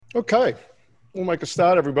Okay, we'll make a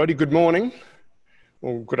start, everybody. Good morning,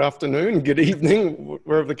 or good afternoon, good evening,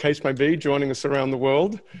 wherever the case may be, joining us around the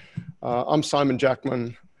world. I'm Simon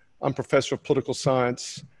Jackman. I'm Professor of Political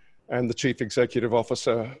Science and the Chief Executive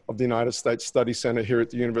Officer of the United States Study Centre here at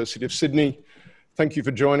the University of Sydney. Thank you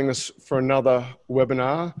for joining us for another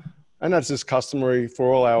webinar. And as is customary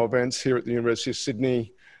for all our events here at the University of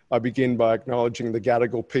Sydney, I begin by acknowledging the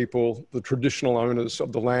Gadigal people, the traditional owners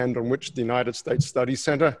of the land on which the United States Study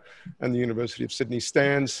Centre and the University of Sydney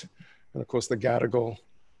stands. And of course, the Gadigal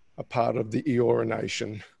are part of the Eora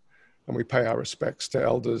Nation. And we pay our respects to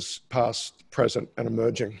elders past, present, and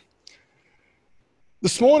emerging.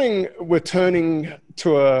 This morning, we're turning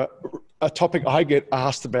to a topic I get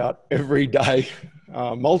asked about every day,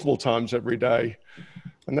 multiple times every day.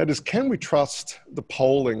 And that is, can we trust the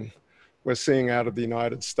polling we're seeing out of the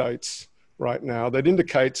United States right now that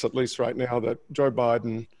indicates, at least right now, that Joe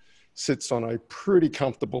Biden sits on a pretty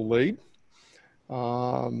comfortable lead,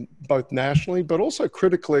 both nationally, but also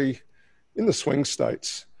critically in the swing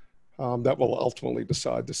states that will ultimately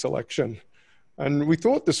decide this election. And we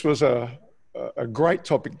thought this was a great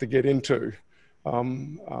topic to get into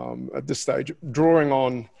at this stage, drawing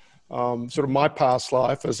on sort of my past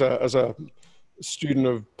life as a student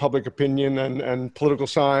of public opinion and political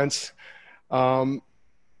science. And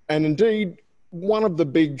indeed, one of the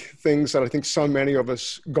big things that I think so many of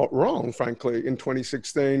us got wrong, frankly, in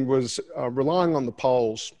 2016 was relying on the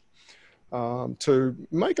polls to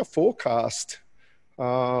make a forecast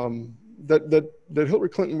that Hillary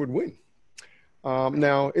Clinton would win.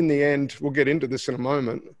 Now, in the end, we'll get into this in a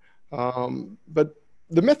moment, but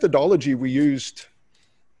the methodology we used,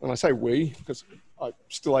 and I say we, because I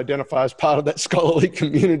still identify as part of that scholarly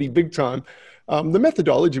community big time, the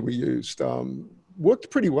methodology we used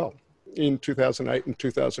worked pretty well in 2008 and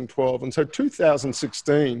 2012. And so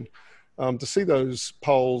 2016, to see those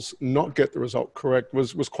polls not get the result correct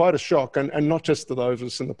was quite a shock, and not just to those of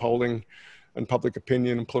us in the polling and public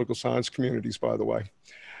opinion and political science communities, by the way.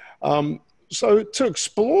 So to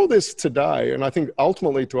explore this today, and I think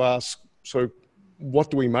ultimately to ask, so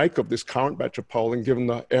what do we make of this current batch of polling, given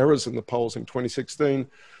the errors in the polls in 2016,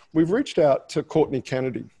 we've reached out to Courtney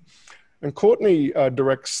Kennedy. And Courtney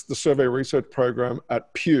directs the survey research program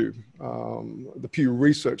at Pew, the Pew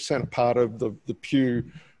Research Center, part of the Pew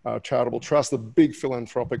Charitable Trust, the big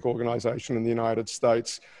philanthropic organization in the United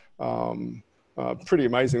States. Pretty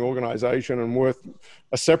amazing organization and worth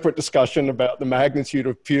a separate discussion about the magnitude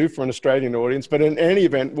of Pew for an Australian audience. But in any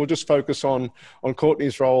event, we'll just focus on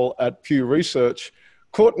Courtney's role at Pew Research.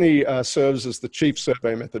 Courtney serves as the chief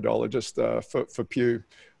survey methodologist for Pew,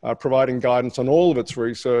 providing guidance on all of its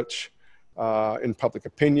research in public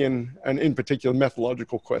opinion and in particular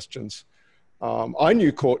methodological questions. I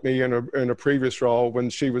knew Courtney in a previous role when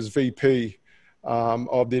she was VP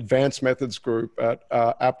of the Advanced Methods Group at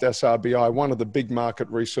APT-SRBI, one of the big market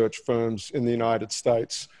research firms in the United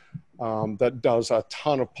States that does a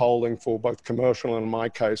ton of polling for both commercial and, in my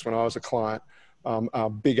case, when I was a client,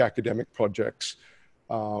 big academic projects.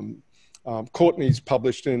 Courtney's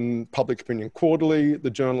published in Public Opinion Quarterly, the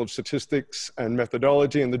Journal of Statistics and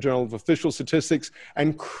Methodology, and the Journal of Official Statistics.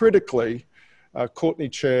 And critically, Courtney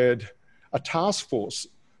chaired a task force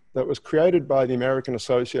that was created by the American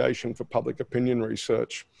Association for Public Opinion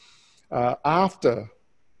Research after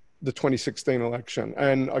the 2016 election.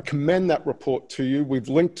 And I commend that report to you. We've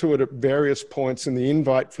linked to it at various points in the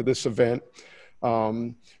invite for this event.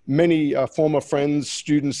 Many former friends,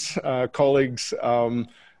 students, colleagues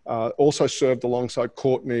also served alongside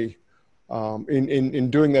Courtney in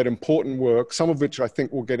doing that important work, some of which I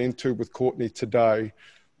think we'll get into with Courtney today.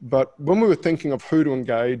 But when we were thinking of who to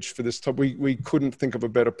engage for this topic, we couldn't think of a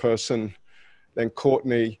better person than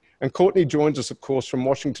Courtney. And Courtney joins us, of course, from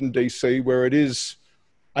Washington, D.C., where it is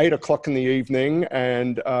 8 o'clock in the evening,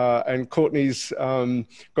 and Courtney's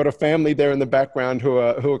got a family there in the background who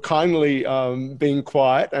are kindly being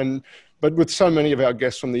quiet. But with so many of our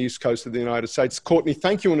guests from the East Coast of the United States, Courtney,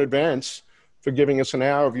 thank you in advance for giving us an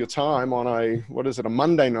hour of your time on a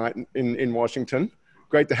Monday night in Washington.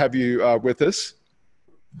 Great to have you with us.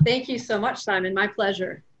 Thank you so much, Simon. My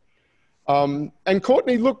pleasure. And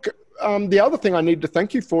Courtney, look, the other thing I need to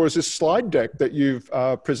thank you for is this slide deck that you've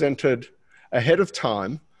presented ahead of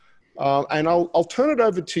time. And I'll turn it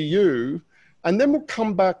over to you, and then we'll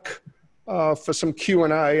come back for some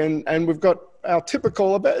Q&A. And we've got our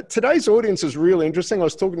typical, today's audience is really interesting. I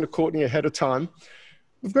was talking to Courtney ahead of time.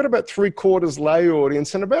 We've got about 3/4 lay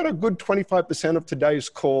audience, and about a good 25% of today's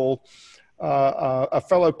call are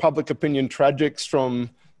fellow public opinion tragics from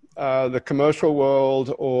the commercial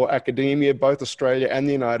world or academia, both Australia and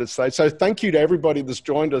the United States. So thank you to everybody that's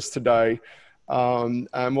joined us today.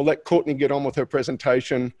 And we'll let Courtney get on with her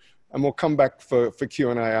presentation, and we'll come back for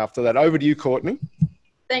Q&A after that. Over to you, Courtney.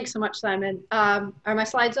 Thanks so much, Simon. Are my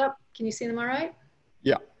slides up? Can you see them all right?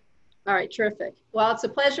 Yeah. All right, terrific. Well, it's a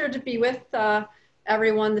pleasure to be with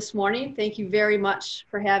everyone this morning. Thank you very much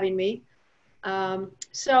for having me.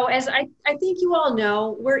 So as I think you all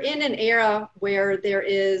know, we're in an era where there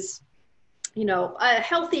is, a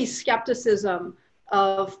healthy skepticism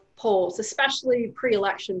of polls, especially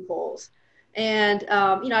pre-election polls. And,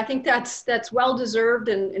 I think that's well-deserved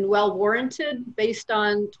and well-warranted based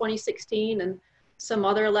on 2016 and some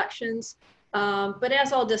other elections. But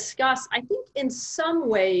as I'll discuss, I think in some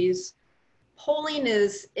ways, polling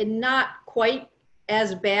is in not quite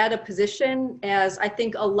as bad a position as I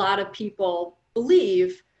think a lot of people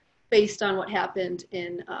believe based on what happened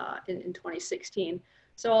in 2016.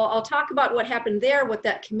 So I'll talk about what happened there, what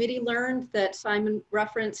that committee learned that Simon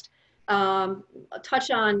referenced,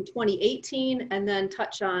 touch on 2018, and then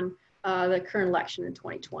touch on the current election in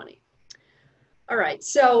 2020. All right,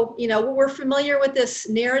 so, we're familiar with this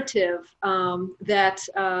narrative that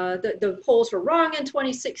the polls were wrong in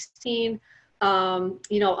 2016. A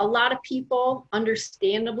lot of people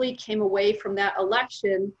understandably came away from that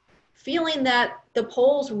election feeling that the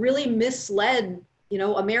polls really misled,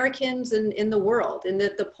 Americans in the world, and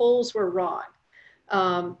that the polls were wrong.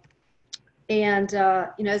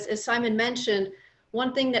 As Simon mentioned,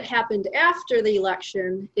 one thing that happened after the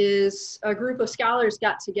election is a group of scholars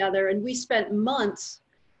got together and we spent months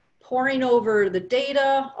poring over the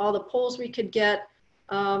data, all the polls we could get,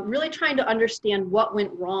 really trying to understand what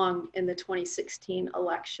went wrong in the 2016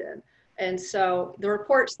 election. And so the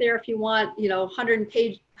report's there if you want,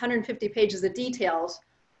 150 pages of details,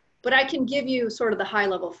 but I can give you sort of the high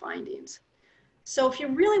level findings. So if you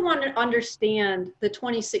really want to understand the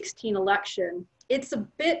 2016 election, it's a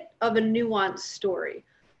bit of a nuanced story.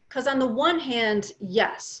 Because on the one hand,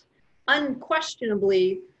 yes,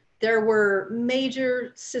 unquestionably, there were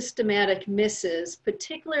major systematic misses,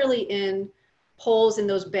 particularly in polls in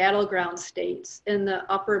those battleground states in the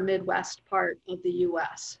upper Midwest part of the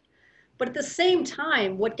US. But at the same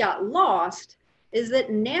time, what got lost is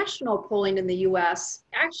that national polling in the US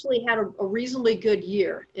actually had a reasonably good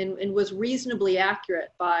year and was reasonably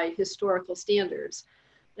accurate by historical standards.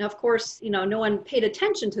 Now, of course, no one paid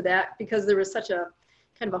attention to that because there was such a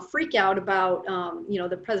kind of a freak out about,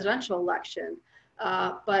 the presidential election.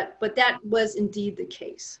 But that was indeed the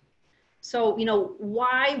case. So,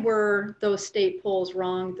 why were those state polls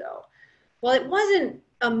wrong, though? Well, it wasn't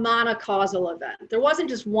a monocausal event. There wasn't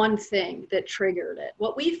just one thing that triggered it.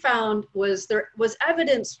 What we found was there was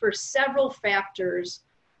evidence for several factors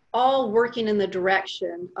all working in the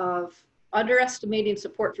direction of underestimating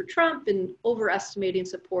support for Trump and overestimating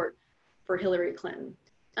support for Hillary Clinton.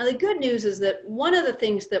 Now, the good news is that one of the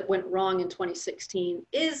things that went wrong in 2016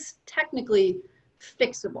 is technically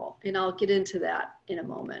fixable, and I'll get into that in a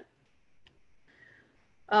moment.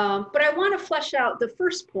 But I want to flesh out the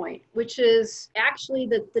first point, which is actually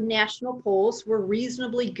that the national polls were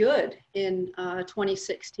reasonably good in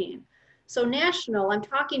 2016. So national, I'm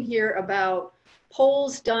talking here about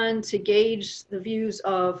polls done to gauge the views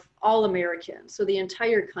of all Americans, so the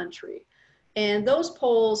entire country. And those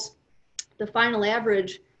polls, the final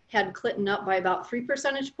average had Clinton up by about 3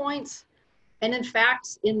 percentage points. And in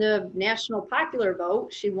fact, in the national popular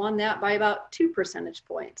vote, she won that by about 2 percentage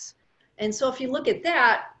points. And so if you look at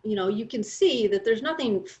that, you can see that there's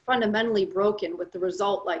nothing fundamentally broken with the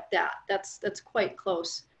result like that. That's quite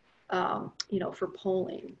close, for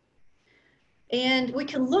polling. And we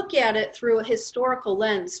can look at it through a historical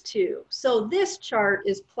lens too. So this chart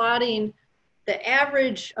is plotting the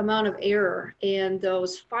average amount of error in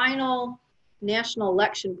those final national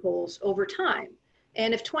election polls over time.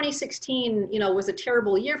 And if 2016, was a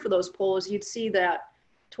terrible year for those polls, you'd see that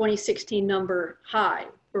 2016 number high,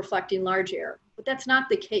 reflecting large error. But that's not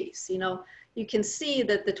the case. You can see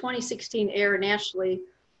that the 2016 error nationally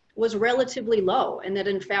was relatively low, and that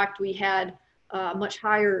in fact we had much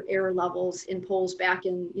higher error levels in polls back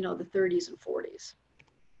in the 30s and 40s.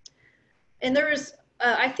 And there is,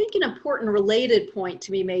 I think, an important related point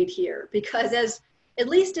to be made here, because at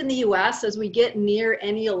least in the US, as we get near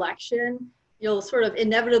any election, you'll sort of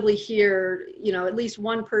inevitably hear, at least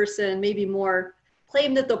one person, maybe more,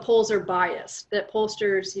 claim that the polls are biased, that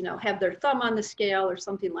pollsters, have their thumb on the scale or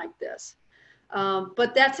something like this.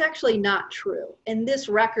 But that's actually not true. And this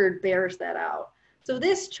record bears that out. So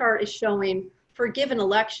this chart is showing for a given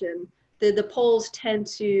election, the polls tend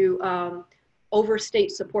to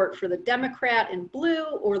overstate support for the Democrat in blue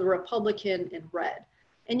or the Republican in red.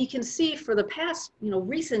 And you can see for the past,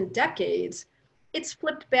 recent decades, it's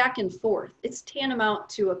flipped back and forth. It's tantamount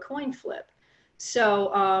to a coin flip.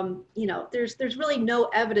 So, you know, there's really no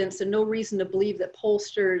evidence and no reason to believe that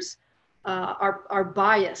pollsters are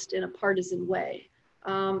biased in a partisan way.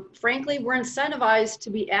 Frankly, we're incentivized to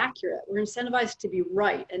be accurate. We're incentivized to be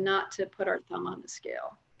right and not to put our thumb on the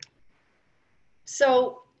scale.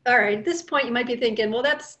 So, all right, at this point you might be thinking, well,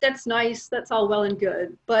 that's nice, that's all well and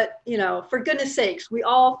good, but you know, for goodness sakes, we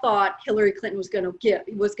all thought Hillary Clinton was going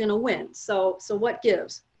to win. So what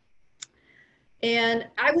gives? And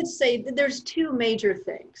I would say that there's two major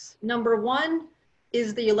things. Number one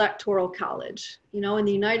is the Electoral College. You know, in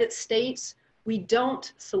the United States, we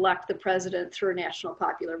don't select the president through a national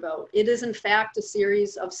popular vote. It is in fact a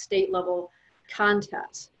series of state level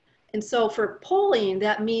contests. And so for polling,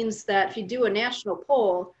 that means that if you do a national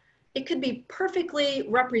poll, it could be perfectly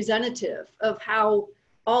representative of how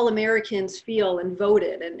all Americans feel and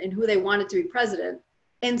voted and who they wanted to be president,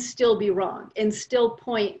 and still be wrong, and still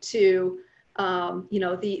point to you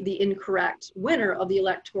know, the incorrect winner of the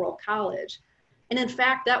Electoral College. And in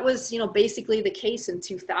fact, that was, you know, basically the case in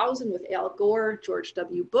 2000 with Al Gore, George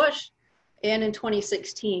W. Bush, and in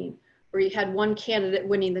 2016, where you had one candidate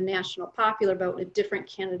winning the national popular vote and a different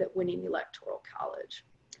candidate winning the Electoral College.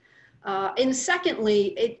 And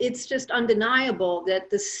secondly, it's just undeniable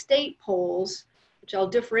that the state polls, which I'll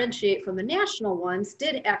differentiate from the national ones,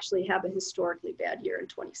 did actually have a historically bad year in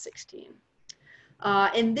 2016.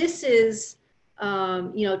 And this is,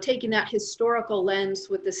 you know, taking that historical lens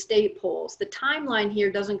with the state polls. The timeline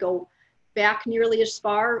here doesn't go back nearly as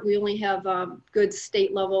far. We only have good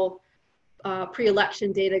state level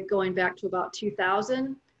pre-election data going back to about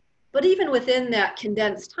 2000. But even within that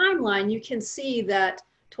condensed timeline, you can see that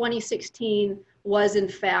 2016 was in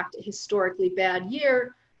fact a historically bad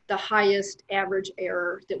year, the highest average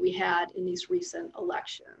error that we had in these recent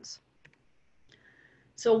elections.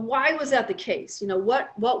 So why was that the case? You know,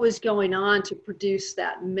 what was going on to produce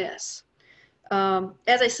that miss?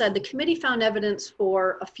 As I said, the committee found evidence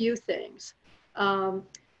for a few things.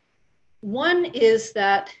 One is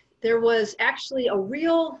that there was actually a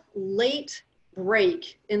real late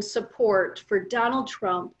break in support for Donald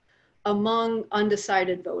Trump among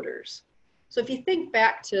undecided voters. So if you think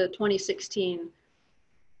back to 2016,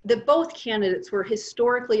 both candidates were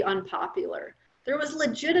historically unpopular. There was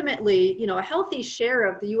legitimately, you know, a healthy share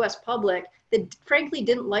of the US public that frankly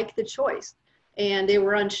didn't like the choice, and they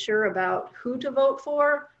were unsure about who to vote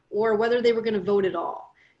for or whether they were going to vote at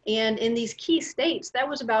all. And in these key states, that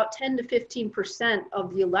was about 10 to 15%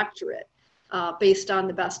 of the electorate based on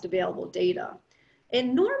the best available data.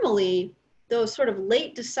 And normally, those sort of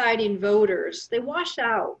late deciding voters, they wash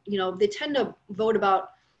out, you know, they tend to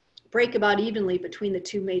break about evenly between the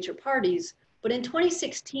two major parties. But in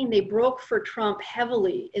 2016, they broke for Trump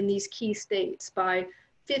heavily in these key states by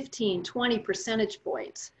 15, 20 percentage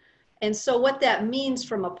points. And so what that means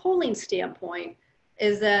from a polling standpoint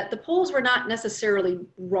is that the polls were not necessarily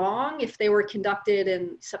wrong if they were conducted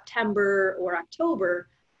in September or October,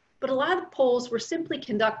 but a lot of the polls were simply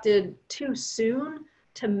conducted too soon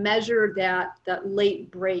to measure that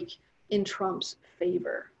late break in Trump's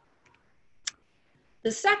favor.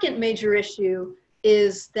 The second major issue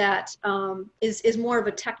is that is more of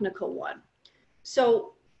a technical one.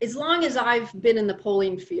 So as long as I've been in the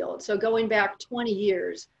polling field, so going back 20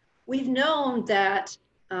 years, we've known that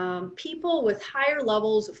people with higher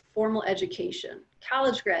levels of formal education,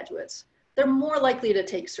 college graduates, they're more likely to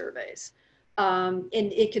take surveys. And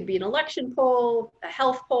it could be an election poll, a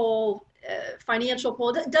health poll, a financial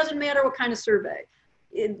poll, it doesn't matter what kind of survey.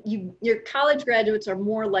 Your college graduates are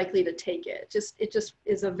more likely to take it. It just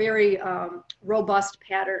is a very robust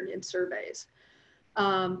pattern in surveys.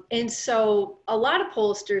 And so a lot of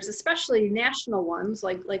pollsters, especially national ones,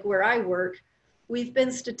 like where I work, we've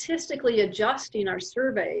been statistically adjusting our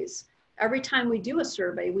surveys. Every time we do a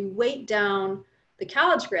survey, we weight down the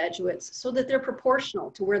college graduates so that they're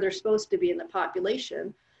proportional to where they're supposed to be in the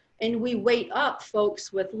population. And we weight up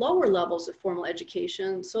folks with lower levels of formal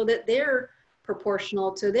education so that they're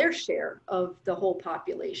proportional to their share of the whole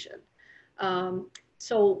population.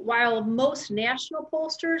 So while most national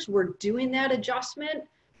pollsters were doing that adjustment,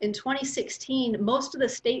 in 2016, most of the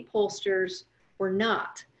state pollsters were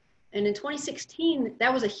not. And in 2016,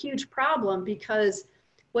 that was a huge problem because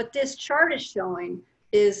what this chart is showing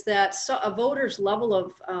is that a voter's level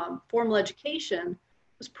of formal education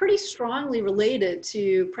was pretty strongly related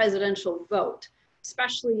to presidential vote,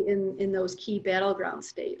 especially in those key battleground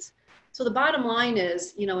states. So the bottom line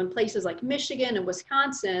is, you know, in places like Michigan and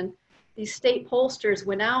Wisconsin, these state pollsters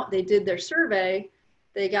went out, they did their survey,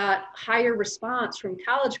 they got higher response from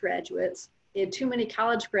college graduates. They had too many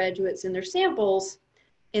college graduates in their samples,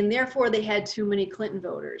 and therefore they had too many Clinton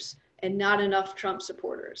voters and not enough Trump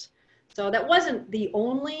supporters. So that wasn't the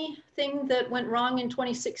only thing that went wrong in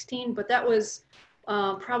 2016, but that was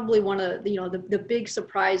probably one of the big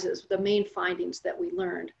surprises, the main findings that we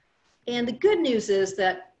learned. And the good news is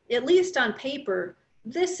that, at least on paper,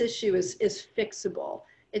 this issue is fixable.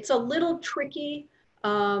 It's a little tricky.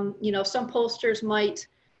 Some pollsters might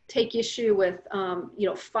take issue with,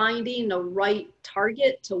 finding the right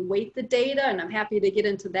target to weight the data, and I'm happy to get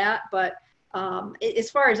into that. But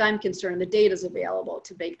as far as I'm concerned, the data is available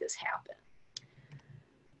to make this happen.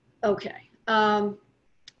 Okay.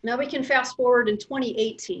 Now we can fast forward in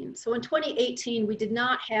 2018. So in 2018, we did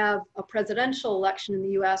not have a presidential election in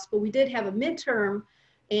the US, but we did have a midterm,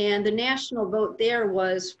 and the national vote there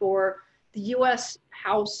was for the US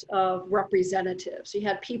House of Representatives. So you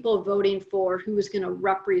had people voting for who was going to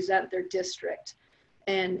represent their district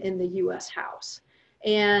and in the US House.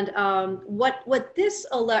 And what this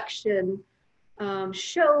election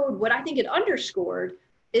showed, what I think it underscored,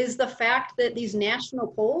 is the fact that these national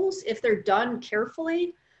polls, if they're done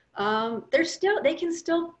carefully, they can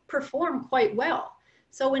still perform quite well.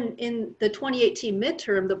 So in the 2018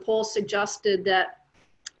 midterm, the polls suggested that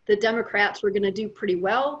the Democrats were going to do pretty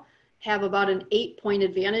well, have about an 8-point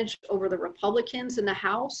advantage over the Republicans in the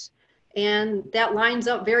House. And that lines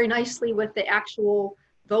up very nicely with the actual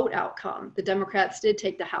vote outcome. The Democrats did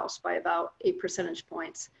take the House by about 8 percentage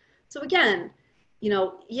points. So again,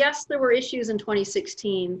 yes, there were issues in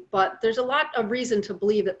 2016, but there's a lot of reason to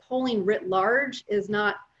believe that polling writ large is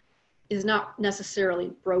not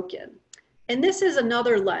necessarily broken. And this is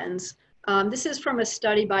another lens. This is from a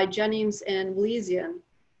study by Jennings and Walezian.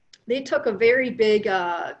 They took a very big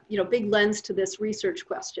lens to this research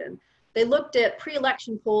question. They looked at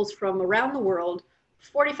pre-election polls from around the world,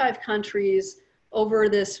 45 countries, over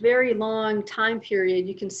this very long time period.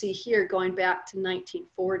 You can see here going back to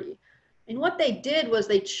 1940. And what they did was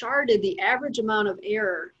they charted the average amount of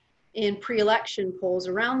error in pre-election polls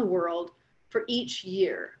around the world for each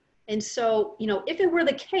year. And so, if it were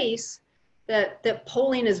the case that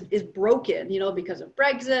polling is broken, because of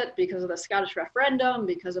Brexit, because of the Scottish referendum,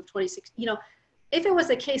 because of 2016, if it was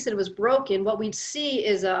the case that it was broken, what we'd see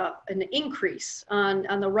is an increase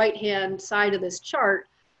on the right-hand side of this chart,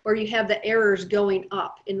 where you have the errors going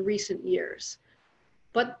up in recent years.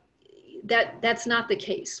 But that's not the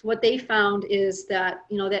case. What they found is that,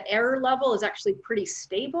 that error level is actually pretty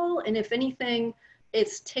stable. And if anything,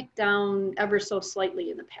 it's ticked down ever so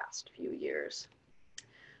slightly in the past few years.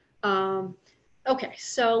 Okay,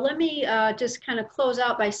 so let me just kind of close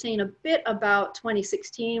out by saying a bit about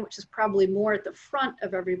 2016, which is probably more at the front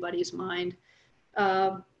of everybody's mind.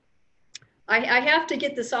 I have to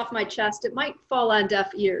get this off my chest. It might fall on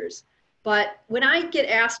deaf ears, but when I get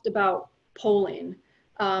asked about polling,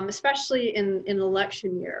 especially in an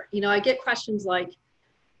election year, I get questions like,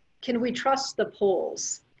 can we trust the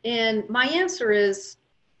polls? And my answer is,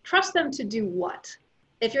 trust them to do what?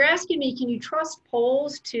 If you're asking me, can you trust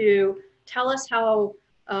polls to tell us how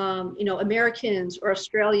Americans or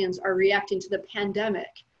Australians are reacting to the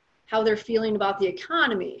pandemic, how they're feeling about the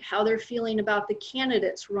economy, how they're feeling about the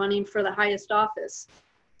candidates running for the highest office?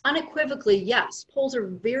 Unequivocally, yes, polls are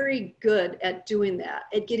very good at doing that,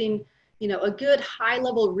 at getting a good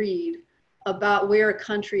high-level read about where a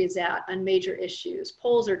country is at on major issues.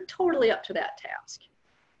 Polls are totally up to that task.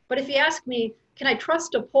 But if you ask me, can I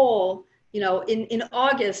trust a poll, in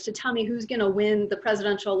August to tell me who's going to win the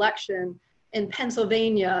presidential election in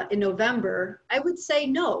Pennsylvania in November? I would say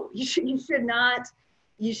no. You should not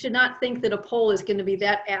think that a poll is going to be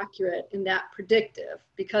that accurate and that predictive,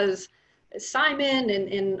 because as Simon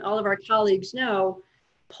and all of our colleagues know,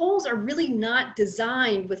 polls are really not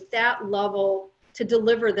designed with that level to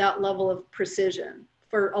deliver that level of precision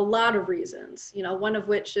for a lot of reasons, one of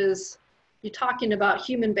which is you're talking about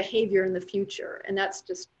human behavior in the future, and that's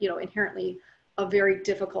just, inherently a very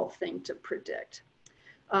difficult thing to predict.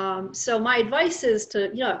 So my advice is to,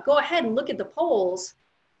 go ahead and look at the polls,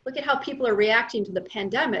 look at how people are reacting to the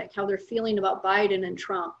pandemic, how they're feeling about Biden and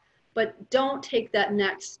Trump, but don't take that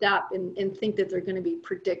next step and think that they're going to be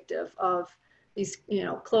predictive of these,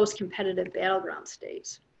 close competitive battleground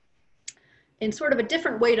states. And sort of a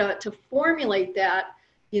different way to formulate that,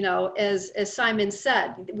 as Simon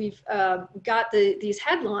said, we've got these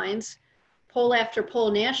headlines, poll after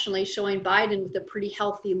poll nationally, showing Biden with a pretty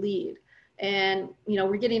healthy lead. And,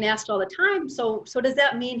 we're getting asked all the time, so does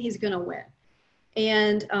that mean he's going to win?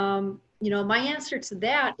 And, my answer to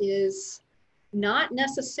that is not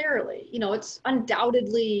necessarily. It's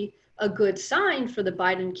undoubtedly a good sign for the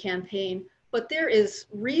Biden campaign, but there is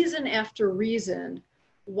reason after reason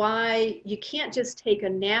why you can't just take a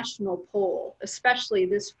national poll, especially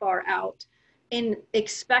this far out, and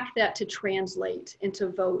expect that to translate into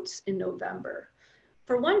votes in November.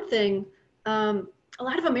 For one thing, a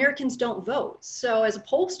lot of Americans don't vote. So as a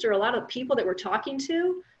pollster, a lot of people that we're talking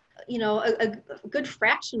to, a good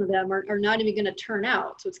fraction of them are not even going to turn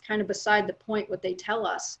out. So it's kind of beside the point what they tell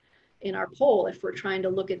us in our poll if we're trying to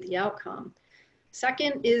look at the outcome.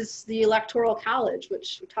 Second is the Electoral College,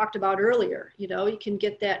 which we talked about earlier. You can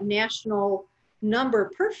get that national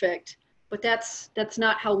number perfect, but that's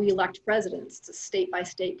not how we elect presidents. It's a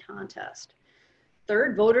state-by-state contest.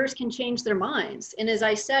 Third, voters can change their minds. And as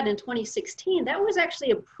I said, in 2016, that was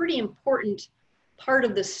actually a pretty important part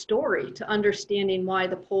of the story to understanding why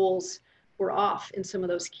the polls were off in some of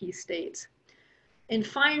those key states. And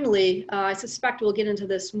finally, I suspect we'll get into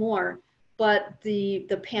this more, but the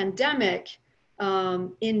pandemic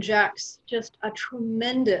injects just a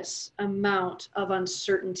tremendous amount of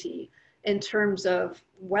uncertainty in terms of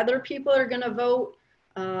whether people are going to vote,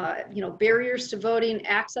 barriers to voting,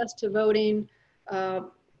 access to voting,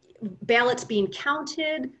 ballots being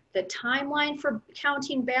counted, the timeline for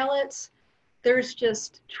counting ballots. There's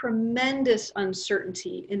just tremendous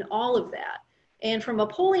uncertainty in all of that. And from a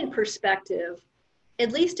polling perspective,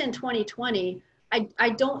 at least in 2020, I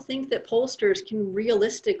don't think that pollsters can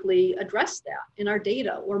realistically address that in our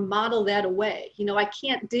data or model that away. I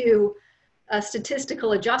can't do a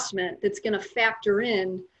statistical adjustment that's going to factor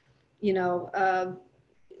in,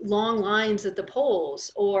 long lines at the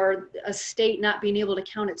polls or a state not being able to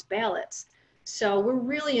count its ballots. So we're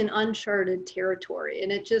really in uncharted territory,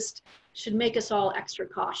 and it just should make us all extra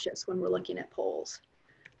cautious when we're looking at polls.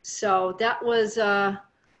 So that was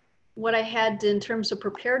what I had in terms of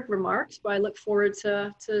prepared remarks, but I look forward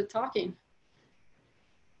to talking.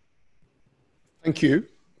 Thank you,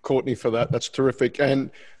 Courtney, for that. That's terrific. And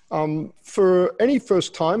for any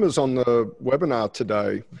first timers on the webinar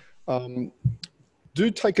today, do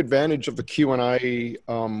take advantage of the Q&A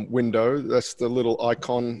window. That's the little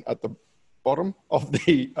icon at the bottom of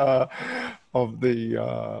the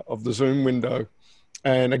Zoom window.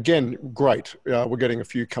 And again, great. We're getting a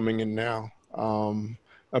few coming in now.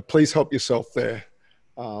 Please help yourself there.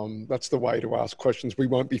 That's the way to ask questions. We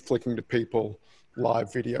won't be flicking to people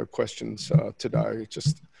live video questions today.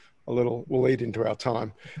 Just a little, we'll eat into our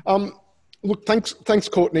time. Look, thanks,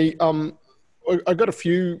 Courtney. I got a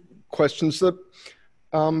few questions that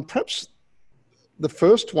perhaps the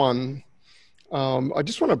first one, I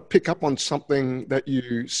just want to pick up on something that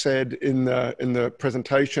you said in the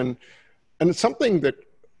presentation, and it's something that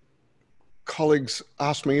colleagues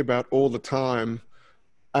ask me about all the time.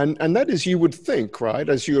 And that is, you would think, right,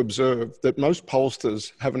 as you observe, that most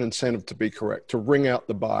pollsters have an incentive to be correct, to wring out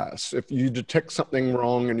the bias. If you detect something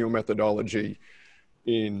wrong in your methodology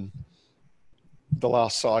in the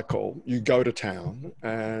last cycle, you go to town.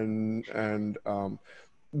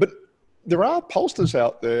 But there are pollsters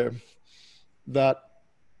out there that,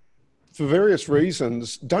 for various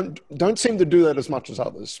reasons, don't seem to do that as much as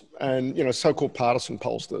others, and so-called partisan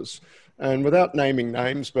pollsters. And without naming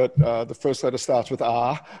names, but the first letter starts with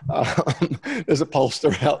R, there's a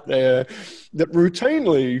pollster out there that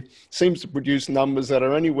routinely seems to produce numbers that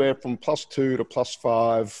are anywhere from +2 to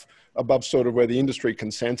 +5, above sort of where the industry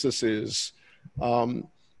consensus is.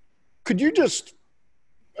 Could you just,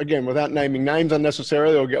 again, without naming names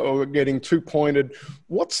unnecessarily or getting too pointed,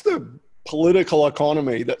 what's the political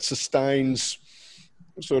economy that sustains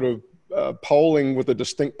sort of polling with a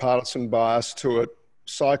distinct partisan bias to it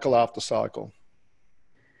cycle after cycle?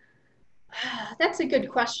 That's a good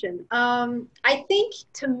question. I think,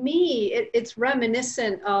 to me, it's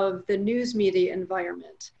reminiscent of the news media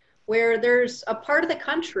environment, where there's a part of the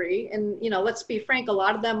country, and let's be frank, a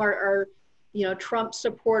lot of them are Trump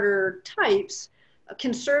supporter types,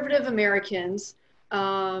 conservative Americans,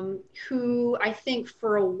 who I think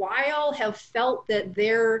for a while have felt that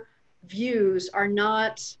their views are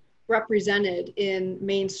not represented in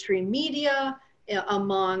mainstream media,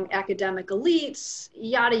 among academic elites,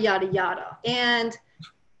 yada, yada, yada. And,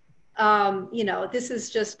 this is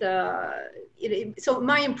just, so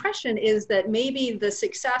my impression is that maybe the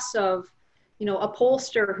success of, a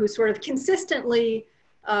pollster who sort of consistently,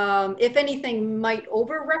 if anything, might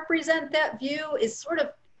overrepresent that view is sort of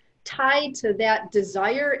tied to that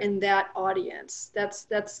desire in that audience. That's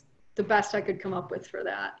the best I could come up with for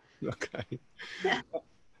that. Okay. Yeah.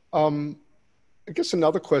 I guess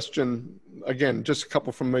another question, again, just a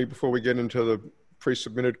couple from me before we get into the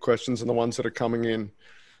pre-submitted questions and the ones that are coming in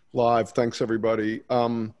live. Thanks, everybody.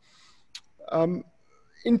 In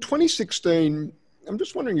 2016, I'm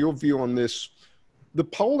just wondering your view on this. The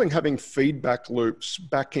polling having feedback loops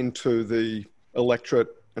back into the electorate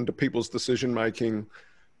and to people's decision-making,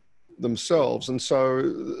 themselves. And so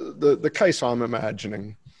the case I'm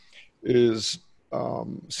imagining is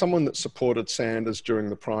someone that supported Sanders during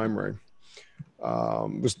the primary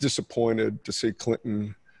was disappointed to see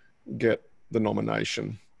Clinton get the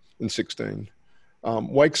nomination in 16,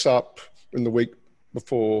 wakes up in the week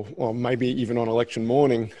before, or maybe even on election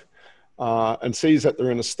morning, and sees that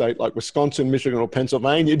they're in a state like Wisconsin, Michigan, or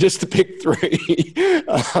Pennsylvania, just to pick three,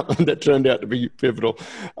 that turned out to be pivotal,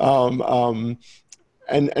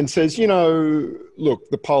 and says, you know, look,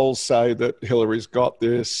 the polls say that Hillary's got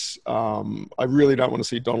this. I really don't want to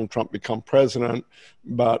see Donald Trump become president,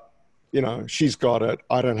 but you know, she's got it.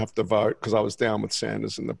 I don't have to vote because I was down with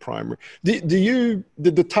Sanders in the primary. Did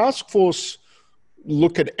the task force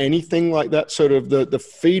look at anything like that, sort of the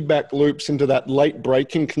feedback loops into that late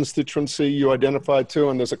breaking constituency you identified too?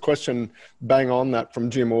 And there's a question bang on that from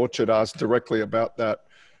Jim Orchard asked directly about that.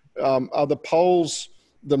 Are the polls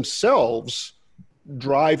themselves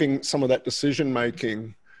driving some of that decision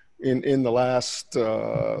making in the last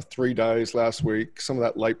 3 days, last week, some of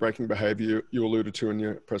that late breaking behavior you alluded to in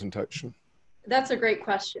your presentation? That's a great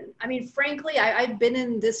question. I mean, frankly, I've been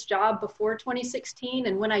in this job before 2016.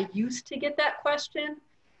 And when I used to get that question,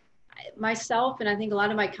 myself and I think a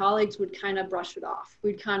lot of my colleagues would kind of brush it off.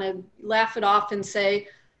 We'd kind of laugh it off and say,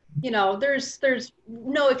 you know, there's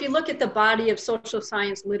no, if you look at the body of social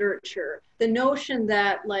science literature, the notion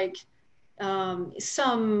that like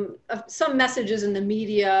some messages in the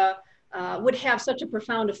media would have such a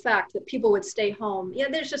profound effect that people would stay home. Yeah,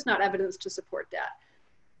 there's just not evidence to support that.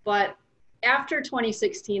 But after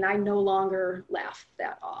 2016, I no longer laugh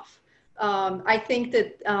that off. I think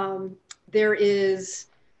that there is,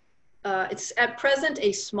 it's at present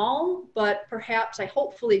a small, but perhaps a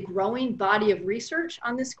hopefully growing body of research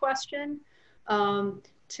on this question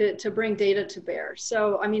to bring data to bear.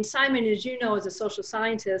 So, I mean, Simon, as you know, as a social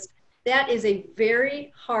scientist, that is a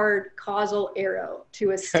very hard causal arrow to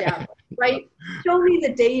establish, right? Show me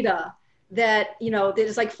the data that, you know, that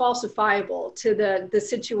is like falsifiable to the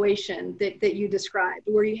situation that you described,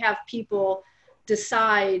 where you have people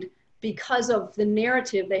decide because of the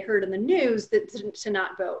narrative they heard in the news that to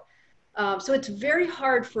not vote. So it's very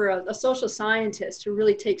hard for a social scientist who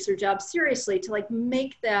really takes their job seriously to like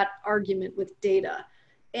make that argument with data.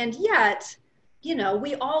 And yet, you know,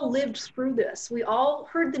 we all lived through this. We all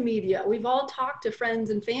heard the media. We've all talked to friends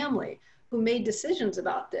and family who made decisions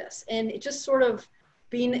about this. And it just sort of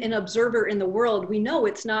being an observer in the world, we know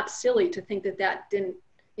it's not silly to think that that didn't,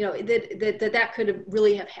 you know, that could have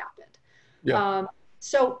really have happened. Yeah.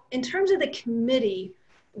 So in terms of the committee,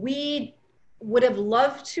 we would have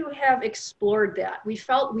loved to have explored that. We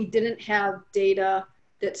felt we didn't have data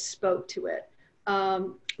that spoke to it.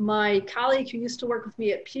 My colleague who used to work with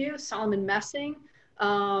me at Pew, Solomon Messing,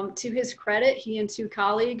 to his credit, he and two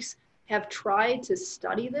colleagues have tried to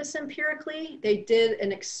study this empirically. They did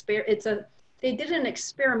an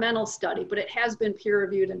experimental study, but it has been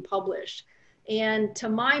peer-reviewed and published. And to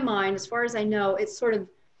my mind, as far as I know, it's sort of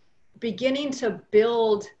beginning to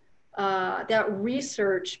build that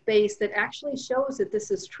research base that actually shows that this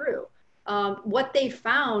is true. What they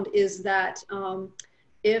found is that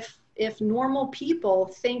if normal people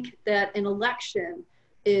think that an election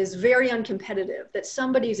is very uncompetitive, that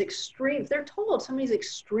if they're told somebody's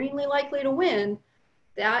extremely likely to win,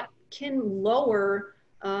 that can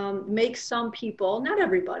make some people, not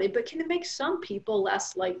everybody, but can make some people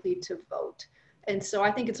less likely to vote. And so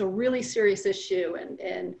I think it's a really serious issue,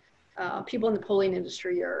 and people in the polling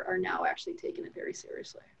industry are now actually taking it very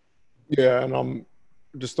seriously. Yeah, and I'm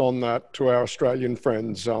just on that to our Australian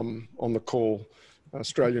friends on the call,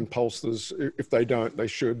 Australian pollsters, if they don't, they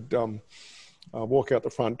should walk out the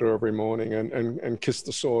front door every morning and kiss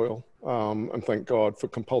the soil and thank God for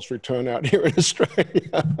compulsory turnout here in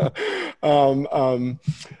Australia.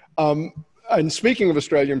 And speaking of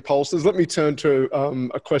Australian pollsters, let me turn to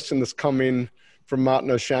a question that's come in from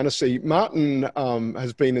Martin O'Shannessy. Martin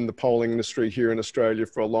has been in the polling industry here in Australia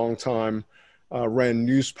for a long time, ran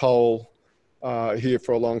Newspoll here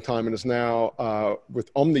for a long time, and is now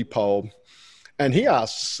with Omnipoll. And he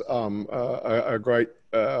asks a great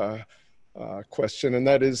question, and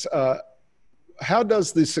that is, how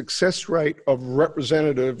does the success rate of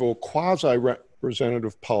representative or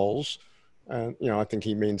quasi-representative polls, and you know, I think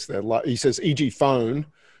he means there, he says e.g. phone,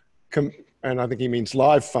 and I think he means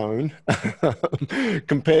live phone,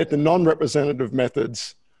 compared to non-representative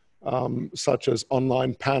methods such as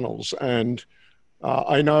online panels. And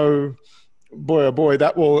I know, boy, oh boy,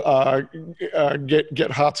 that will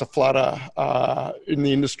get hearts aflutter in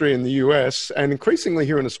the industry in the US, and increasingly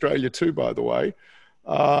here in Australia too, by the way.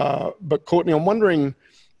 But Courtney, I'm wondering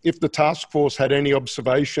if the task force had any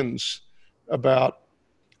observations about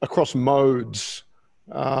across modes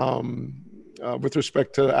with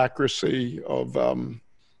respect to accuracy of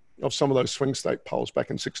some of those swing state polls back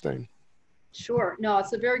in 16? Sure. No,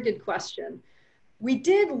 it's a very good question. We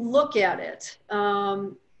did look at it.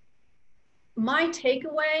 My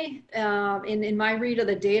takeaway in my read of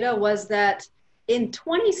the data was that in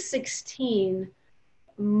 2016,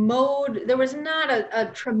 mode, there was not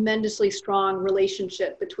a tremendously strong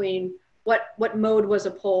relationship between what mode was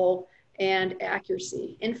a poll and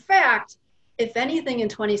accuracy. In fact, if anything in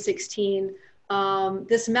 2016,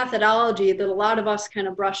 this methodology that a lot of us kind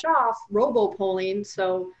of brush off, robopolling,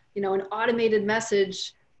 so, you know, an automated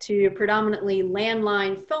message to predominantly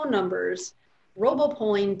landline phone numbers,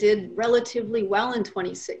 robopolling did relatively well in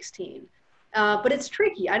 2016. But it's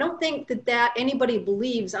tricky. I don't think that anybody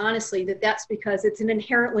believes, honestly, that that's because it's an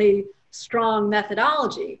inherently strong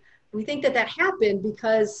methodology. We think that happened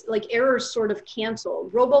because like errors sort of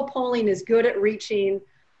canceled. Robopolling is good at reaching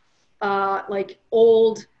like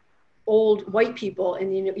old white people in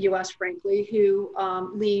the US, frankly, who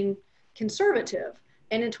lean conservative.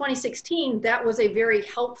 And in 2016, that was a very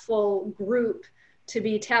helpful group to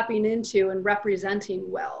be tapping into and representing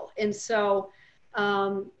well. And so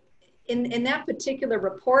in that particular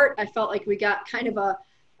report, I felt like we got kind of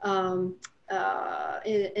an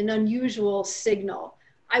unusual signal.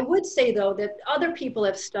 I would say, though, that other people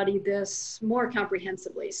have studied this more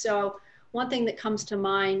comprehensively. So one thing that comes to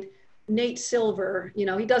mind, Nate Silver, you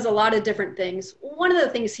know, he does a lot of different things. One of the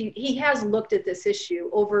things he has looked at this issue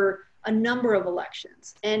over a number of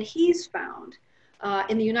elections, and he's found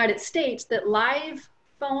in the United States that live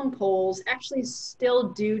phone polls actually still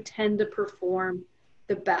do tend to perform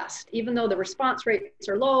the best. Even though the response rates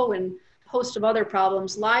are low and a host of other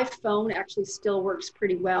problems, live phone actually still works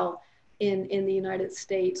pretty well in the United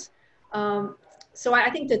States. So I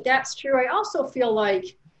think that that's true. I also feel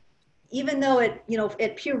like even though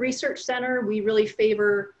at Pew Research Center, we really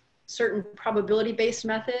favor certain probability-based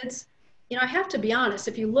methods, you know, I have to be honest,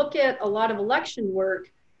 if you look at a lot of election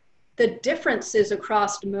work, the differences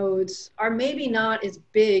across modes are maybe not as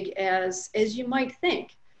big as you might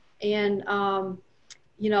think. And,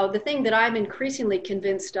 you know, the thing that I'm increasingly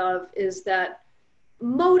convinced of is that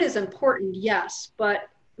mode is important, yes, but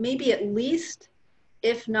maybe at least,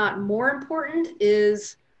 if not more important,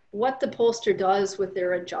 is what the pollster does with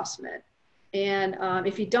their adjustment. And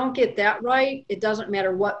if you don't get that right, it doesn't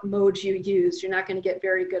matter what mode you use, you're not going to get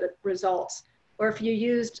very good results. Or if you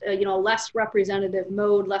used a less representative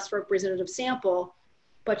mode, less representative sample,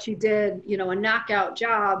 but you did a knockout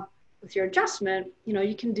job with your adjustment,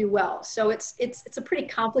 you can do well. So it's a pretty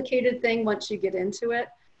complicated thing once you get into it,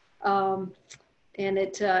 and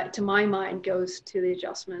it to my mind goes to the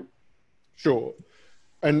adjustment. Sure,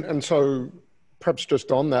 and so perhaps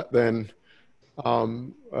just on that then.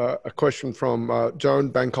 A question from Joan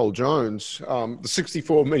Bankole Jones, the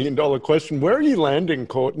 $64 million question. Where are you landing,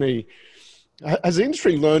 Courtney? Has the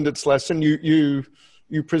industry learned its lesson? You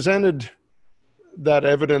presented that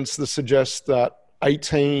evidence that suggests that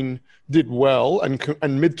 18 did well, and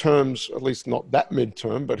midterms, at least not that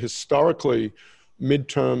midterm, but historically,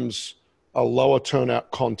 midterms are lower turnout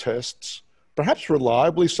contests, perhaps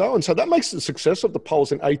reliably so. And so that makes the success of the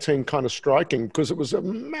polls in 18 kind of striking because it was a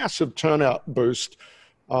massive turnout boost.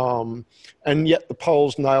 And yet the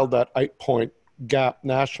polls nailed that 8-point gap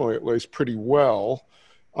nationally, at least, pretty well.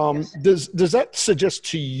 Yes. Does that suggest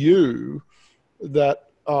to you that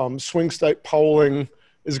swing state polling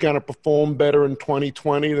is going to perform better in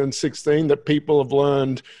 2020 than 16, that people have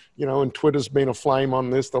learned, and Twitter's been aflame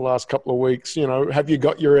on this the last couple of weeks, have you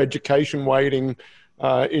got your education weighting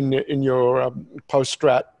in your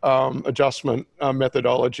post-strat adjustment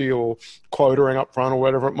methodology or quoting up front or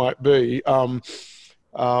whatever it might be?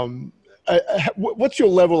 What's your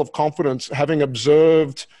level of confidence having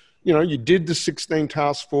observed, you did the 16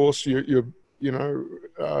 task force, you've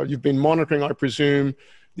been monitoring, I presume,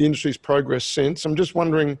 the industry's progress since. I'm just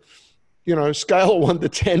wondering, scale of 1 to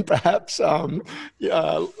 10 perhaps, has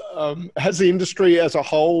the industry as a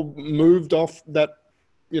whole moved off that,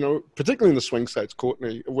 particularly in the swing states,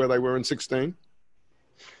 Courtney, where they were in 16?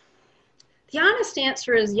 The honest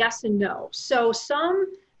answer is yes and no. So some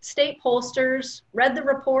state pollsters read the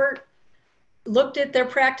report, looked at their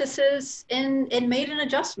practices, and made an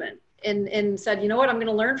adjustment and said, you know what, I'm going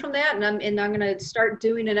to learn from that, and I'm going to start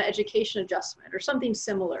doing an education adjustment or something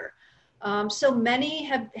similar. So many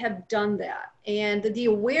have done that, and the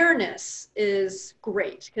awareness is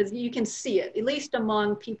great because you can see it, at least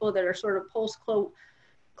among people that are sort of close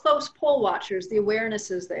poll watchers. The awareness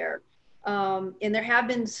is there, and there have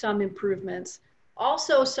been some improvements.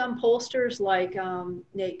 Also, some pollsters like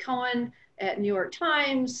Nate Cohen at New York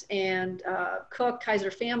Times and Cook,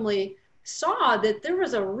 Kaiser Family saw that there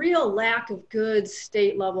was a real lack of good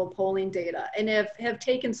state level polling data and have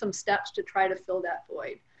taken some steps to try to fill that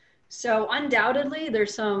void. So undoubtedly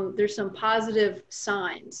there's some positive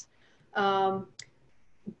signs. But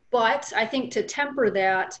I think to temper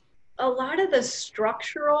that, a lot of the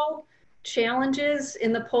structural challenges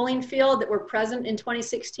in the polling field that were present in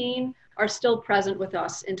 2016 are still present with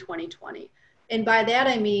us in 2020. And by that,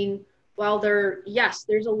 I mean, while there's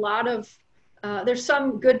a lot of, there's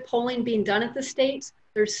some good polling being done at the states,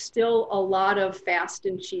 there's still a lot of fast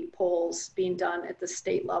and cheap polls being done at the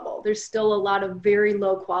state level. There's still a lot of very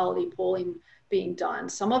low quality polling being done.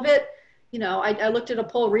 Some of it, I looked at a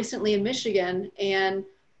poll recently in Michigan, and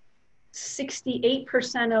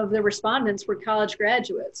 68% of the respondents were college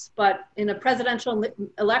graduates, but in a presidential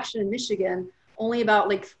election in Michigan, only about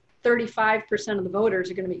like 35% of the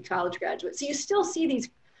voters are going to be college graduates. So you still see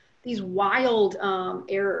these wild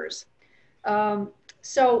errors.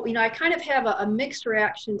 So, I kind of have a mixed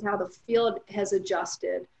reaction to how the field has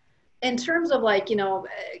adjusted. In terms of like,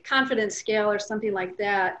 confidence scale or something like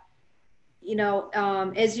that,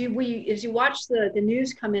 as you watch the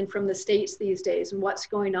news come in from the states these days and what's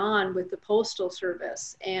going on with the Postal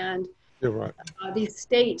Service and You're right. These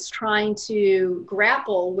states trying to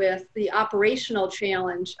grapple with the operational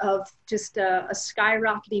challenge of just a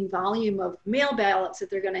skyrocketing volume of mail ballots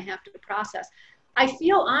that they're going to have to process. I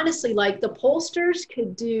feel honestly like the pollsters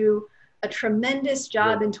could do a tremendous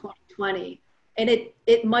job in 2020, and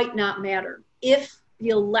it might not matter if the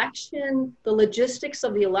election, the logistics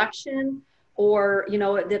of the election, or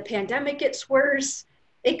the pandemic gets worse.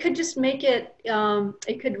 It could just make it,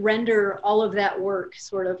 it could render all of that work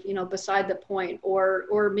sort of, beside the point,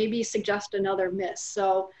 or maybe suggest another miss.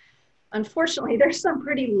 So unfortunately, there's some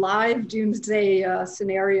pretty live doomsday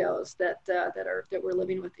scenarios that we're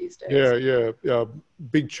living with these days. Yeah.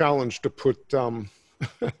 Big challenge to put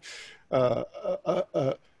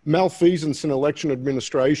malfeasance in election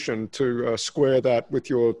administration to square that with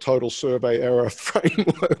your total survey error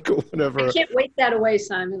framework or whatever. I can't wait that away,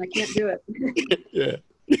 Simon. I can't do it. Yeah.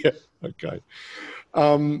 Okay.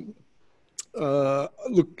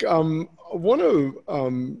 Look, I want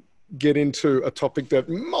to get into a topic that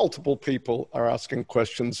multiple people are asking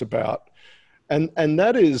questions about, and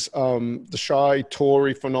that is the shy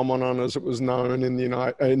Tory phenomenon, as it was known in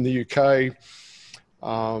the UK.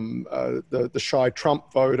 The shy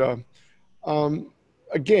Trump voter.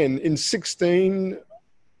 Again, in 16,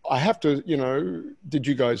 I have to, did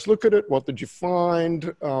you guys look at it? What did you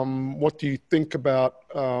find? What do you think about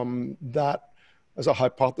that as a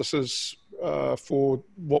hypothesis for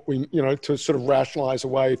what we, to sort of rationalize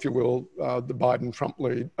away, if you will, the Biden-Trump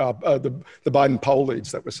lead, the Biden poll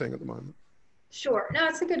leads that we're seeing at the moment? Sure. No,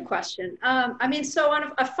 it's a good question. So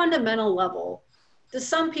on a fundamental level, do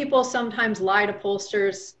some people sometimes lie to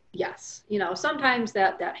pollsters? Yes. Sometimes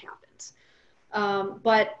that happens.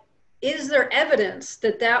 But is there evidence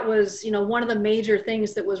that was, one of the major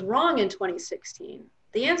things that was wrong in 2016?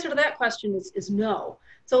 The answer to that question is no.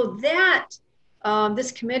 So that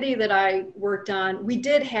this committee that I worked on, we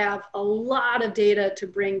did have a lot of data to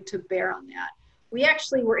bring to bear on that. We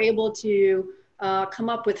actually were able to come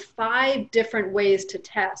up with 5 different ways to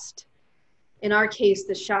test, in our case,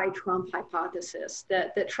 the shy Trump hypothesis,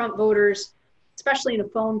 that Trump voters, especially in a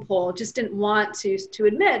phone poll, just didn't want to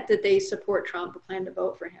admit that they support Trump or plan to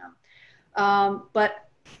vote for him. But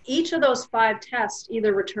each of those 5 tests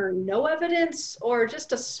either return no evidence or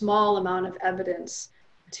just a small amount of evidence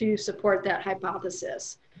to support that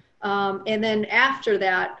hypothesis. And then after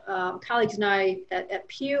that, colleagues and I at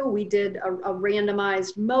Pew, we did a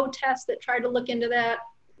randomized Mo test that tried to look into that.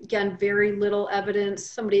 Again, very little evidence.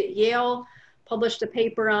 Somebody at Yale published a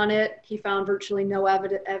paper on it. He found virtually no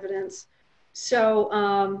evidence.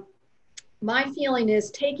 So my feeling is,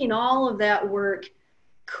 taking all of that work,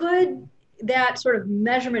 could that sort of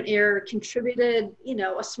measurement error contributed,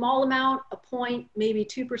 a small amount, a point, maybe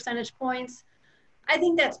 2 percentage points? I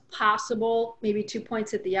think that's possible, maybe 2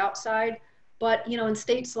 points at the outside. But, in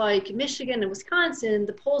states like Michigan and Wisconsin,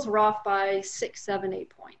 the polls were off by 6, 7, 8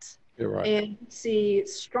 points. You're right. And you see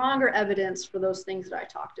stronger evidence for those things that I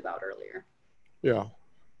talked about earlier. Yeah.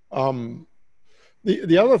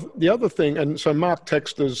 The other thing, and so Mark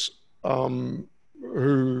Texters,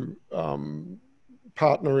 who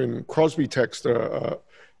partner in Crosby Texter,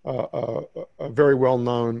 a very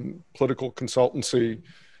well-known political consultancy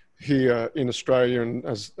here in Australia, and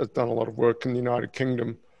has done a lot of work in the United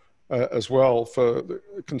Kingdom as well for the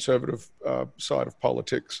conservative side of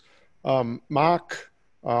politics. Mark,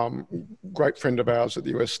 great friend of ours at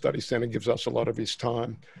the US Study Centre, gives us a lot of his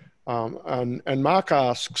time. And Mark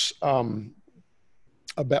asks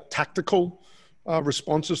about tactical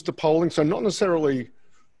responses to polling. So not necessarily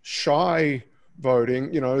shy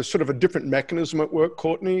voting, sort of a different mechanism at work,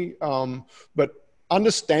 Courtney, but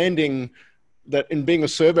understanding that in being a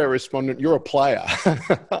survey respondent, you're a player,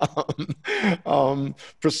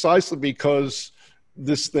 precisely because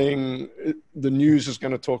this thing, the news is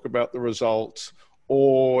going to talk about the results,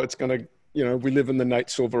 or it's going to, we live in the Nate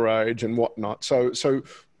Silver age and whatnot. So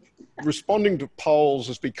responding to polls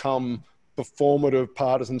has become performative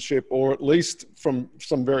partisanship, or at least from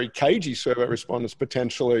some very cagey survey respondents,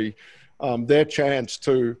 potentially their chance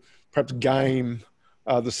to perhaps game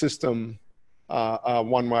the system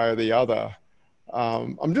one way or the other.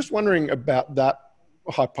 I'm just wondering about that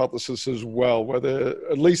hypothesis as well, whether,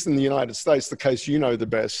 at least in the United States, the case you know the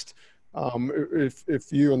best,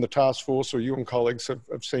 if you and the task force or you and colleagues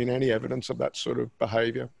have seen any evidence of that sort of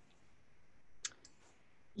behavior.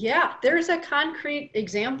 Yeah, there's a concrete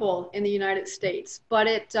example in the United States, but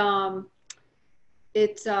it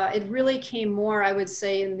really came more, I would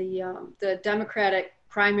say, in the Democratic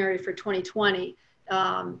primary for 2020.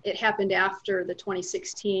 It happened after the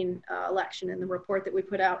 2016 election in the report that we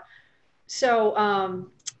put out. So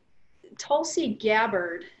Tulsi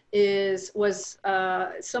Gabbard was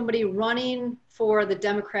somebody running for the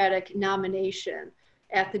Democratic nomination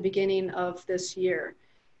at the beginning of this year,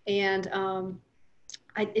 and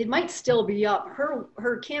it might still be up.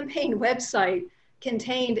 Her campaign website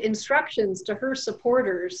contained instructions to her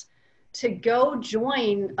supporters to go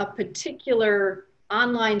join a particular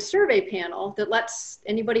online survey panel that lets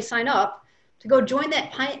anybody sign up to go join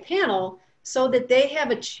that panel, so that they have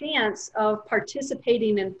a chance of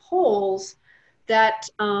participating in polls that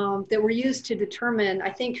were used to determine, I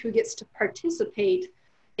think, who gets to participate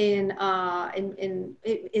in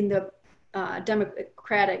the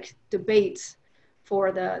Democratic debates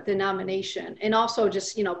for the nomination, and also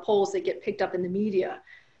just, polls that get picked up in the media.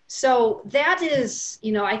 So that is,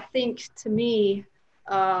 I think, to me,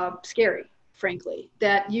 scary, frankly,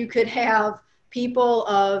 that you could have people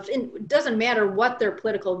it doesn't matter what their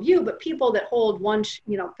political view, but people that hold one,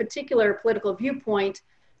 particular political viewpoint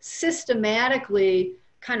systematically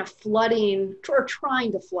kind of flooding, or trying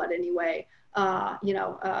to flood anyway,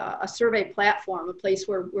 a survey platform, a place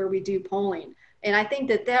where we do polling. And I think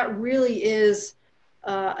that really is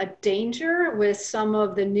a danger with some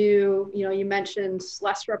of the new, you mentioned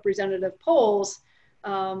less representative polls.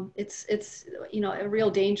 It's a real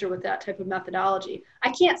danger with that type of methodology. I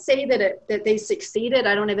can't say that they succeeded.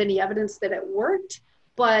 I don't have any evidence that it worked,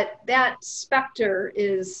 but that specter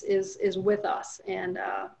is with us, and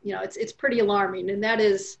it's pretty alarming. And that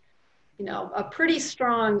is, a pretty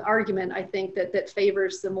strong argument, I think, that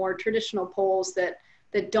favors the more traditional polls that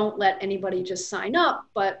don't let anybody just sign up,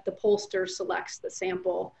 but the pollster selects the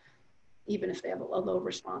sample, even if they have a low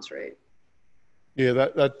response rate. Yeah,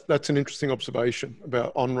 that's an interesting observation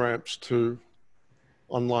about on-ramps to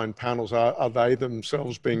online panels. Are they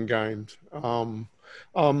themselves being gamed?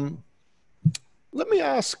 Let me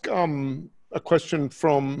ask a question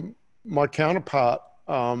from my counterpart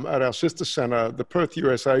at our sister centre, the Perth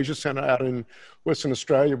US Asia Centre out in Western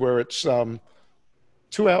Australia, where it's 2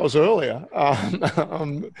 hours earlier.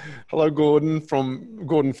 Hello, Gordon, from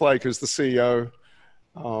Gordon Flake, who's the CEO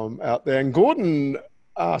out there. And Gordon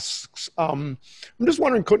asks, I'm just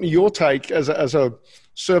wondering, Courtney, your take as a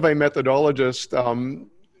survey methodologist.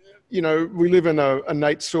 We live in a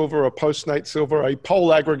Nate Silver, a post-Nate Silver, a poll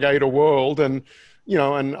aggregator world, and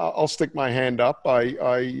and I'll stick my hand up.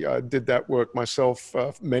 I did that work myself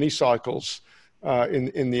many cycles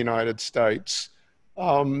in the United States.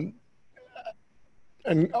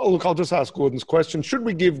 And look, I'll just ask Gordon's question. Should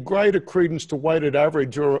we give greater credence to weighted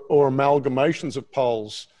average or amalgamations of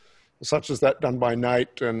polls, such as that done by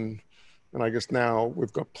Nate? And I guess now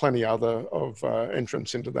we've got plenty other of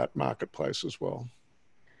entrants into that marketplace as well.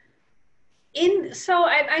 So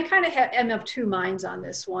I kind of am of two minds on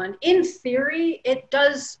this one. In theory, it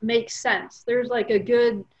does make sense. There's like a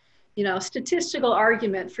good, statistical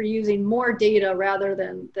argument for using more data rather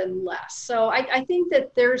than less. So I think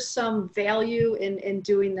that there's some value in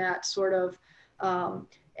doing that sort of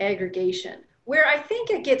aggregation. Where I think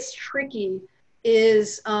it gets tricky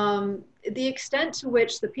is the extent to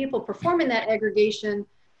which the people performing that aggregation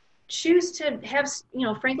choose to have,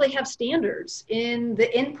 frankly, have standards in the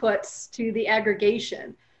inputs to the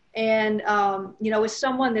aggregation. And, as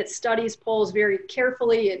someone that studies polls very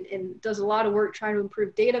carefully and does a lot of work trying to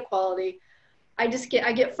improve data quality, I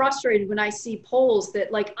get frustrated when I see polls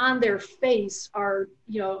that, like, on their face are,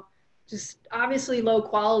 just obviously low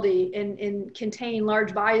quality and contain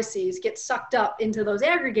large biases, get sucked up into those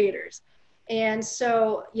aggregators. And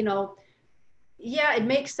so, yeah, it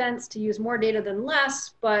makes sense to use more data than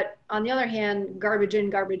less, but on the other hand, garbage in,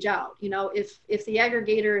 garbage out. If the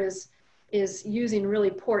aggregator is using really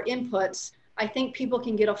poor inputs, I think people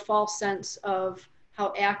can get a false sense of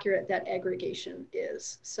how accurate that aggregation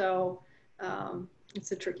is. So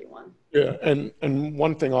it's a tricky one. Yeah, and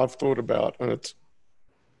one thing I've thought about, and it's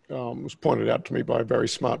was pointed out to me by a very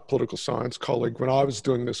smart political science colleague when I was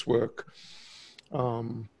doing this work.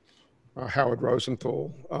 Howard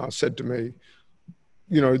Rosenthal said to me,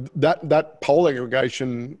 that poll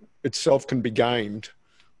aggregation itself can be gamed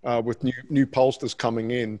with new pollsters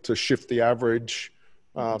coming in to shift the average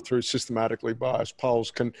through systematically biased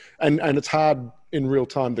polls. And it's hard in real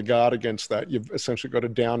time to guard against that. You've essentially got to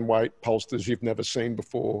downweight pollsters you've never seen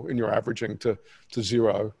before in your averaging to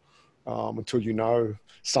zero until you know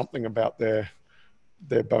something about their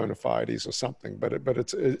bona fides or something. But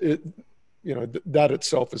that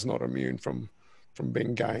itself is not immune from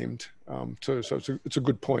being gamed too. So it's a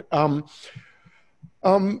good point.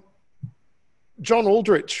 John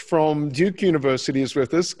Aldrich from Duke University is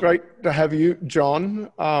with us. Great to have you,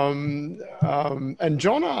 John. And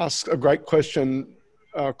John asked a great question,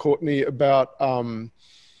 Courtney, about the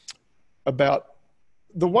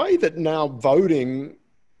way that now voting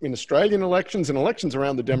in Australian elections and elections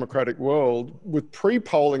around the democratic world, with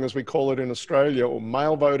pre-polling, as we call it in Australia, or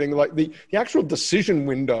mail voting, like the actual decision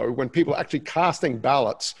window when people are actually casting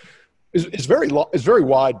ballots is very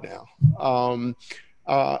wide now.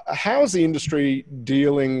 How is the industry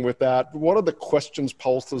dealing with that? What are the questions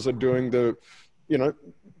pollsters are doing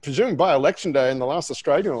presuming by election day in the last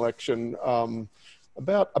Australian election,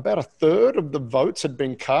 about a third of the votes had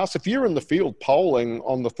been cast. If you're in the field polling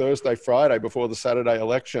on the Thursday, Friday before the Saturday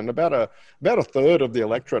election, about a third of the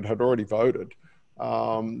electorate had already voted.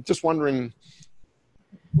 Just wondering,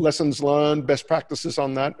 lessons learned, best practices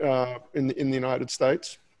on that in the United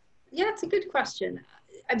States? Yeah, it's a good question.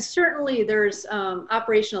 And certainly there's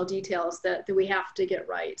operational details that we have to get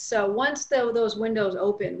right. So once those windows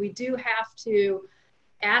open, we do have to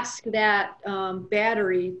ask that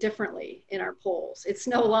battery differently in our polls. It's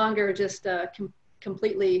no longer just a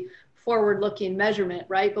completely forward-looking measurement,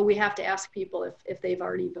 right? But we have to ask people if they've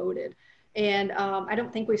already voted. And I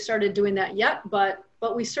don't think we've started doing that yet, but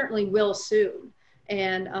we certainly will soon.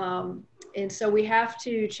 And so we have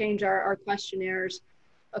to change our questionnaires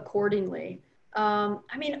accordingly.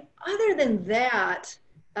 Other than that,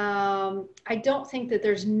 I don't think that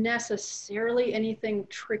there's necessarily anything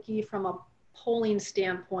tricky from a polling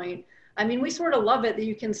standpoint. We sort of love it that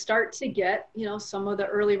you can start to get, some of the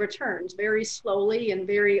early returns very slowly and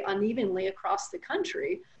very unevenly across the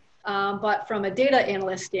country. But from a data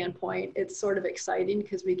analyst standpoint, it's sort of exciting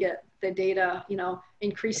because we get the data,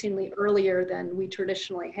 increasingly earlier than we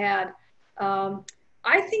traditionally had.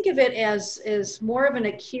 I think of it as more of an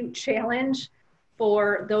acute challenge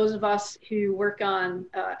for those of us who work on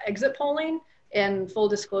exit polling. And full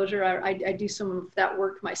disclosure, I do some of that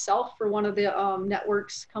work myself for one of the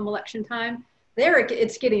networks come election time. There,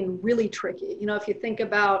 it's getting really tricky. If you think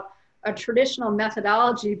about a traditional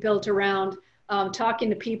methodology built around talking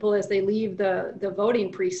to people as they leave the voting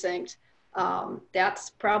precinct,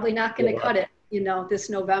 that's probably not going to cut it, this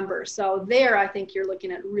November. So there, I think you're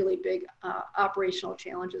looking at really big operational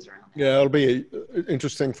challenges around that. Yeah, it'll be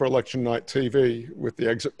interesting for election night TV with the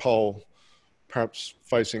exit poll perhaps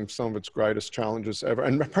facing some of its greatest challenges ever.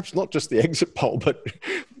 And perhaps not just the exit poll, but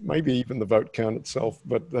maybe even the vote count itself.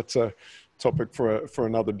 But that's a topic for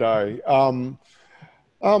another day. I'm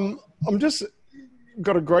just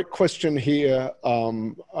got a great question here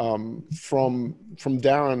from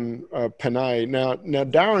Darren Panay. Now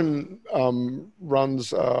Darren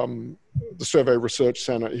runs the Survey Research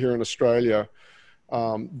Centre here in Australia,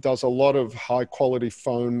 does a lot of high quality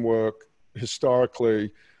phone work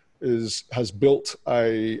historically, has built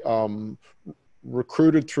a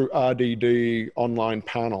recruited through RDD online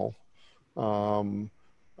panel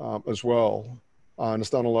as well. And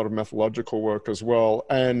has done a lot of methodological work as well.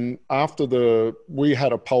 And after we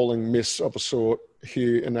had a polling miss of a sort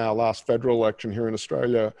here in our last federal election here in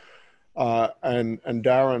Australia, and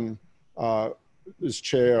Darren is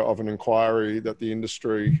chair of an inquiry that the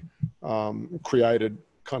industry created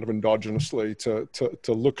kind of endogenously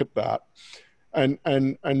to look at that. And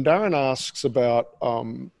Darren asks about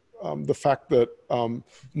the fact that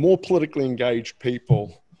more politically engaged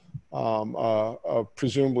people are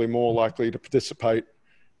presumably more likely to participate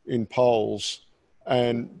in polls.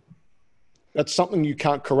 And that's something you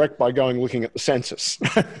can't correct by looking at the census.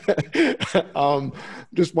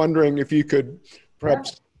 Just wondering if you could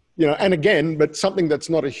perhaps and again, but something that's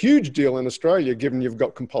not a huge deal in Australia, given you've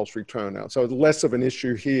got compulsory turnout. So it's less of an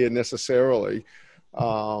issue here necessarily.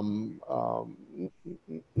 Not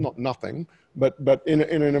nothing, but in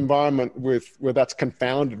an environment where that's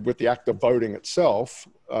confounded with the act of voting itself,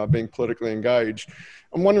 being politically engaged.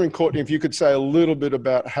 I'm wondering, Courtney, if you could say a little bit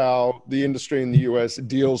about how the industry in the US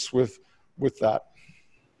deals with that.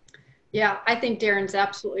 Yeah, I think Darren's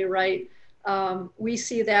absolutely right. We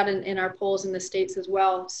see that in our polls in the States as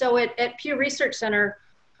well. So at Pew Research Center,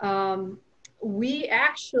 we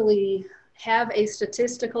actually have a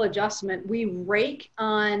statistical adjustment. We rake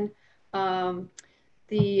on the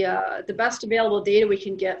best available data we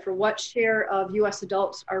can get for what share of US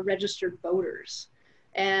adults are registered voters.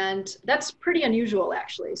 And that's pretty unusual,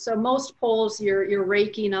 actually. So most polls, you're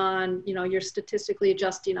raking on, you're statistically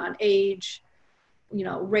adjusting on age,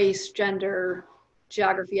 race, gender,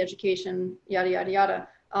 geography, education, yada, yada, yada.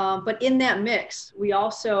 But in that mix, we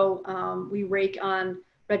also, we rake on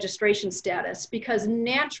registration status, because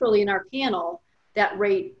naturally in our panel, that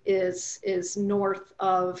rate is north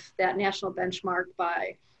of that national benchmark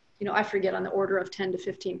by, I forget, on the order of 10 to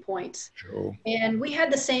 15 points. Sure. And we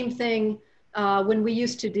had the same thing when we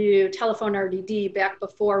used to do telephone RDD back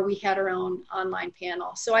before we had our own online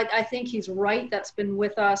panel. So I think he's right. That's been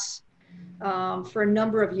with us for a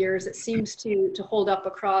number of years. It seems to hold up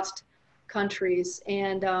across countries.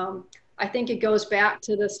 And I think it goes back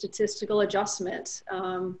to the statistical adjustment.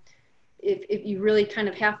 If you really kind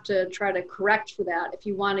of have to try to correct for that, if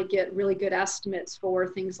you want to get really good estimates for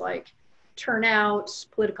things like turnout,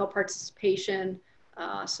 political participation,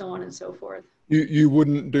 so on and so forth. You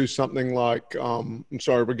wouldn't do something like, I'm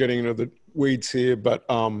sorry, we're getting into the weeds here, but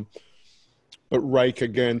rake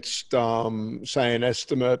against, say, an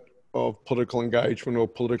estimate of political engagement or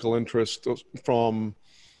political interest from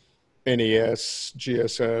NES,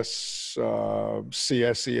 GSS,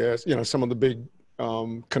 CSES, some of the big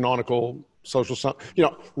canonical social science,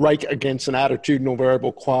 rake against an attitudinal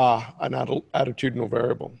variable qua an attitudinal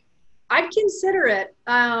variable. I'd consider it.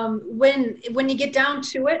 When you get down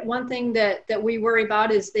to it, one thing that we worry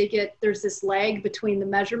about is there's this lag between the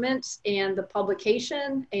measurement and the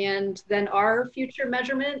publication and then our future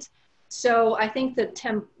measurement. So I think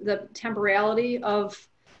the temporality of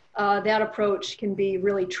that approach can be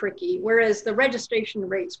really tricky, whereas the registration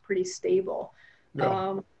rate's pretty stable.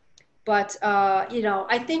 Yeah. But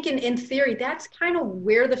I think in theory, that's kind of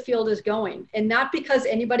where the field is going, and not because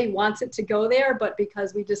anybody wants it to go there, but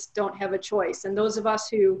because we just don't have a choice. And those of us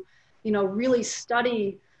who, really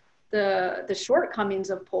study the shortcomings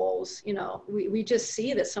of polls, we just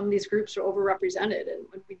see that some of these groups are overrepresented, and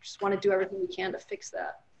we just want to do everything we can to fix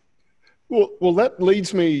that. Well, that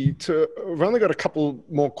leads me to, we've only got a couple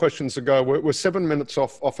more questions to go. We're 7 minutes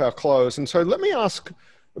off our close. And so let me ask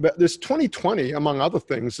about this. 2020, among other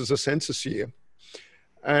things, is a census year,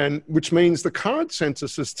 and which means the current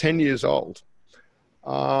census is 10 years old.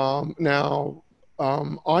 Now,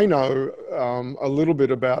 I know a little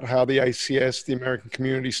bit about how the ACS, the American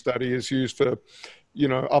Community Study, is used for,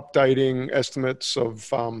 updating estimates of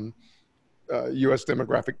US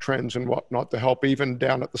demographic trends and whatnot to help even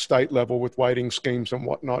down at the state level with weighting schemes and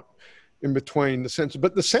whatnot in between the census.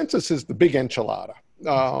 But the census is the big enchilada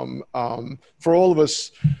for all of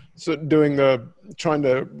us trying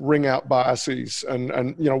to wring out biases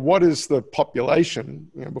and what is the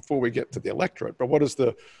population, before we get to the electorate, but what is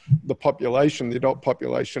the population, the adult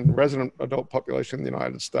population, resident adult population in the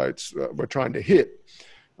United States we're trying to hit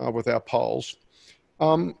with our polls.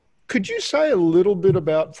 Could you say a little bit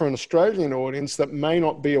about, for an Australian audience that may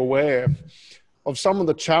not be aware of some of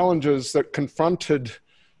the challenges that confronted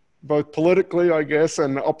both politically, I guess,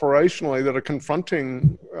 and operationally that are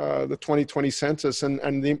confronting the 2020 census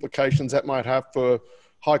and the implications that might have for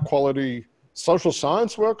high quality social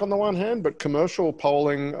science work on the one hand, but commercial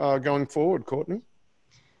polling going forward, Courtney?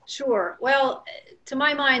 Sure. Well, to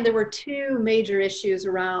my mind, there were two major issues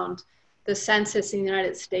around the census in the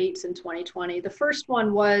United States in 2020. The first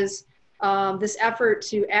one was this effort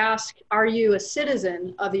to ask, are you a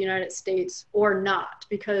citizen of the United States or not?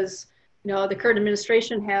 Because the current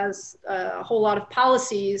administration has a whole lot of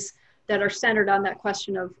policies that are centered on that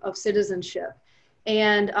question of citizenship.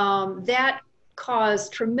 And that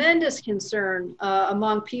caused tremendous concern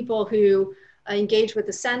among people who engage with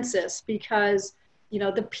the census, because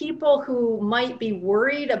the people who might be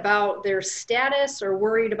worried about their status or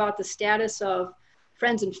worried about the status of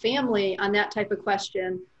friends and family on that type of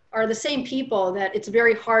question are the same people that it's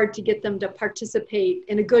very hard to get them to participate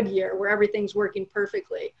in a good year where everything's working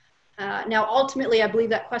perfectly. Now, ultimately, I believe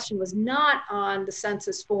that question was not on the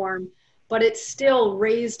census form but it still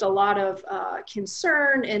raised a lot of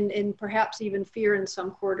concern and perhaps even fear in some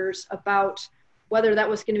quarters about whether that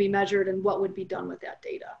was going to be measured and what would be done with that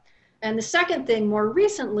data. And the second thing more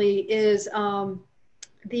recently is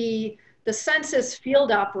the census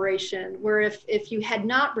field operation, where if you had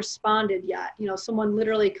not responded yet, someone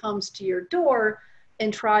literally comes to your door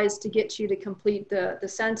and tries to get you to complete the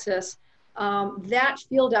census, that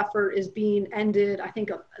field effort is being ended, I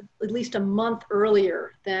think, at least a month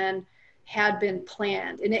earlier than had been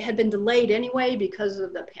planned. And it had been delayed anyway because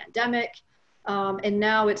of the pandemic. And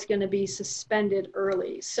now it's going to be suspended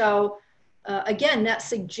early. So again, that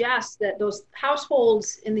suggests that those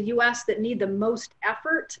households in the US that need the most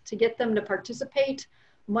effort to get them to participate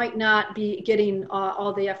might not be getting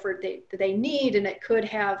all the effort that they need, and it could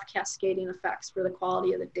have cascading effects for the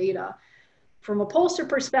quality of the data. From a pollster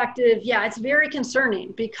perspective, yeah, it's very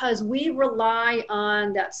concerning because we rely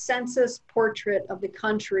on that census portrait of the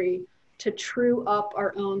country to true up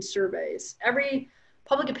our own surveys. Every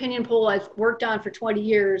public opinion poll I've worked on for 20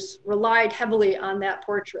 years relied heavily on that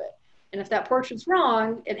portrait. And if that portrait's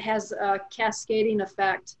wrong, it has a cascading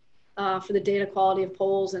effect for the data quality of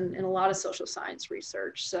polls and a lot of social science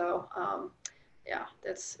research. So yeah,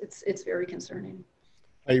 it's very concerning.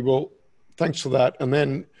 Hey, well, thanks for that. And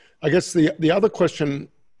then I guess the other question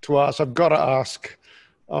to ask, I've got to ask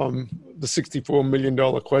the $64 million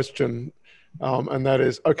question, and that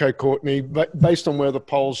is, okay, Courtney, based on where the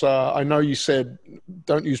polls are, I know you said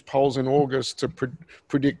don't use polls in August to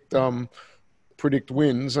predict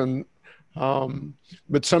wins, and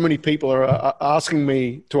but so many people are asking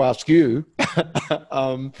me to ask you,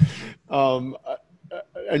 and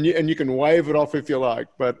you can wave it off if you like,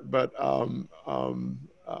 but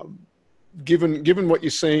given what you're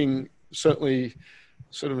seeing, certainly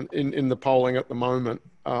sort of in the polling at the moment,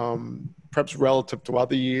 perhaps relative to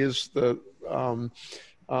other years,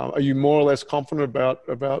 are you more or less confident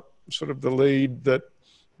about sort of the lead that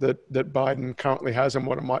Biden currently has and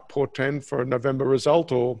what it might portend for a November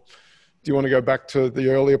result? Or do you want to go back to the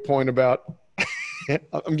earlier point about,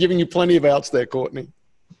 I'm giving you plenty of outs there, Courtney.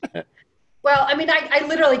 Well, I mean, I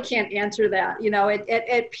literally can't answer that.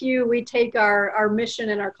 At Pew, we take our mission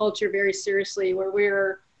and our culture very seriously, where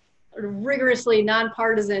we're rigorously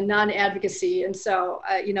nonpartisan, non-advocacy. And so,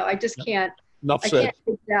 I just can't, I can't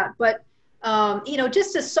take that. But,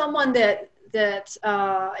 just as someone that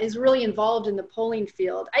is really involved in the polling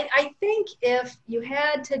field, I think if you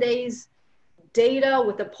had today's data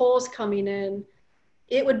with the polls coming in,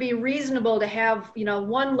 it would be reasonable to have,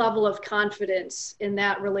 one level of confidence in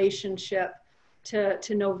that relationship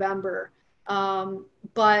to November.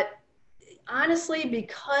 But honestly,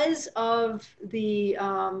 because of the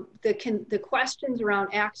questions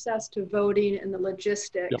around access to voting and the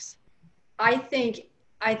logistics, I think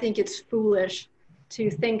it's foolish to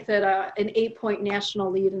think that an 8-point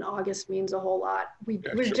national lead in August means a whole lot. We're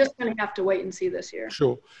just going to have to wait and see this year.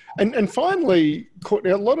 Sure. And finally,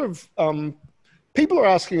 Courtney, a lot of people are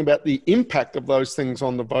asking about the impact of those things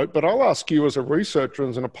on the vote, but I'll ask you as a researcher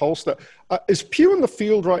and as a pollster, is Pew in the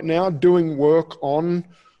field right now doing work on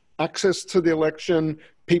access to the election,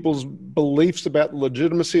 people's beliefs about the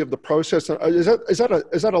legitimacy of the process? Is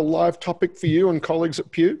that a live topic for you and colleagues at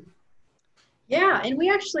Pew? Yeah, and we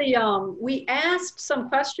actually, we asked some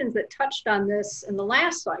questions that touched on this in the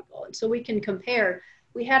last cycle, and so we can compare.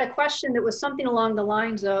 We had a question that was something along the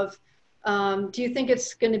lines of, do you think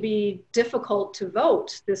it's going to be difficult to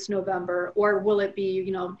vote this November, or will it be,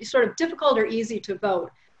 sort of difficult or easy to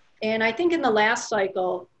vote? And I think in the last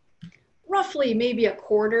cycle, roughly maybe a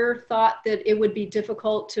quarter thought that it would be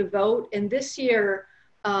difficult to vote. And this year,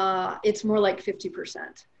 it's more like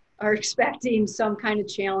 50% are expecting some kind of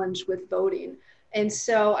challenge with voting. And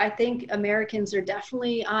so I think Americans are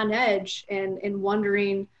definitely on edge and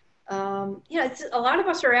wondering, a lot of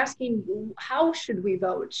us are asking, how should we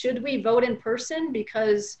vote? Should we vote in person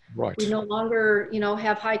because we no longer,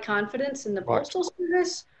 have high confidence in the postal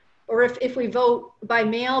service? Or if we vote by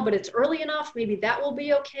mail, but it's early enough, maybe that will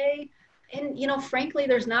be okay. And, frankly,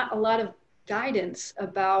 there's not a lot of guidance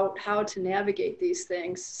about how to navigate these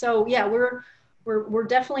things. So yeah, we're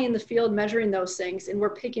definitely in the field measuring those things, and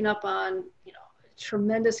we're picking up on,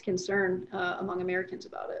 tremendous concern among Americans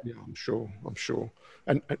about it. Yeah, I'm sure.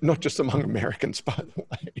 And not just among Americans, by the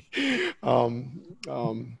way.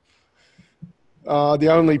 The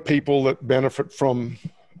only people that benefit from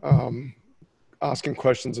asking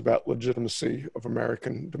questions about legitimacy of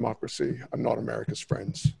American democracy are not America's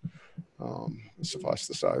friends. Suffice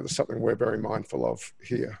to say, there's something we're very mindful of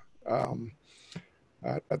here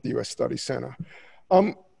at the US Study Center.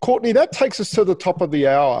 Courtney, that takes us to the top of the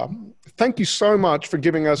hour. Thank you so much for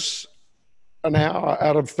giving us an hour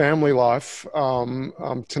out of family life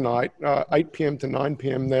tonight, 8 p.m. to 9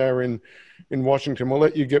 p.m. there in Washington. We'll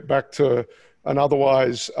let you get back to an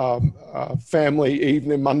otherwise family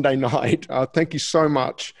evening, Monday night. Thank you so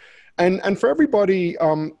much. And for everybody,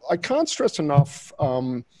 I can't stress enough,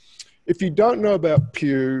 if you don't know about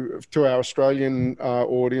Pew, to our Australian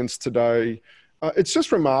audience today, it's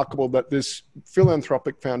just remarkable that this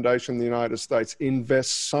philanthropic foundation in the United States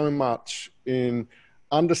invests so much in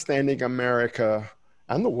understanding America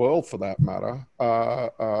and the world, for that matter,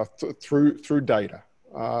 through data,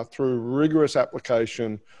 through rigorous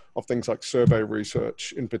application of things like survey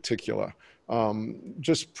research in particular.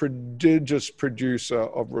 Just prodigious producer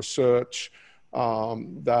of research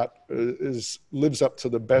that lives up to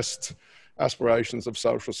the best aspirations of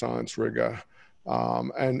social science rigor.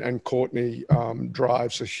 And Courtney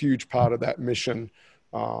drives a huge part of that mission.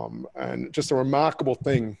 And just a remarkable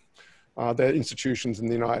thing that institutions in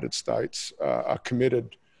the United States are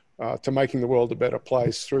committed to making the world a better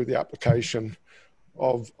place through the application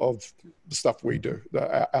of the stuff we do,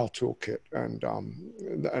 our toolkit.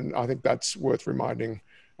 And I think that's worth reminding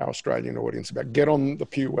our Australian audience about. Get on the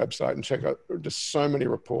Pew website and check out just so many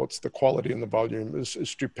reports. The quality and the volume is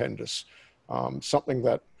stupendous. Something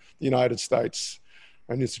that the United States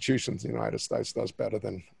and institutions in the United States does better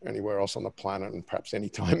than anywhere else on the planet, and perhaps any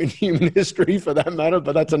time in human history for that matter,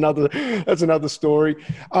 but that's another story.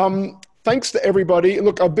 Thanks to everybody.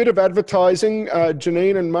 Look, a bit of advertising,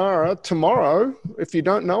 Janine and Mara, tomorrow, if you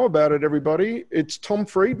don't know about it, everybody, it's Tom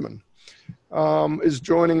Friedman is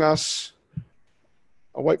joining us.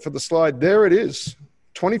 I'll wait for the slide. There it is.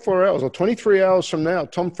 24 hours or 23 hours from now,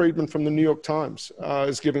 Tom Friedman from the New York Times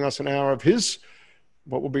is giving us an hour of his,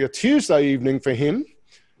 what will be a Tuesday evening for him.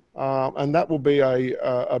 And that will be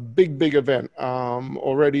a big event.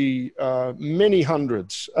 Already many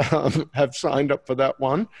hundreds have signed up for that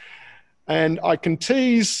one. And I can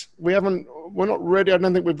tease, we're not ready. I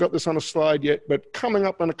don't think we've got this on a slide yet, but coming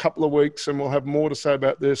up in a couple of weeks, and we'll have more to say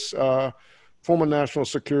about this, former National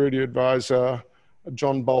Security Advisor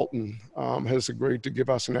John Bolton has agreed to give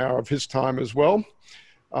us an hour of his time as well.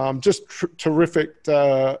 Just terrific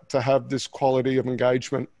to have this quality of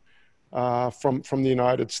engagement from the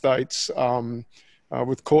United States,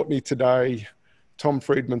 with Courtney today, Tom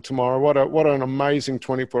Friedman tomorrow. What an amazing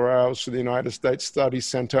 24 hours for the United States Study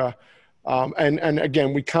Center. And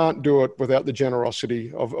again, we can't do it without the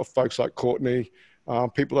generosity of folks like Courtney,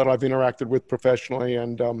 people that I've interacted with professionally,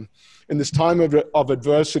 and in this time of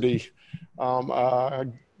adversity,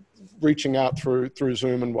 reaching out through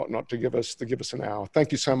Zoom and whatnot to give us an hour.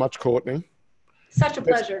 Thank you so much, Courtney. Such a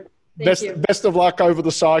pleasure. Thank you. Best of luck over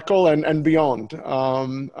the cycle and beyond. We're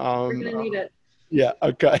gonna need it. Yeah.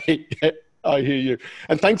 Okay. I hear you.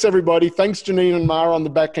 And thanks, everybody. Thanks, Janine and Mara on the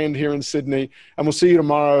back end here in Sydney. And we'll see you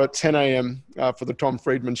tomorrow at 10 a.m. For the Tom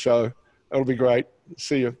Friedman Show. It'll be great.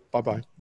 See you. Bye-bye.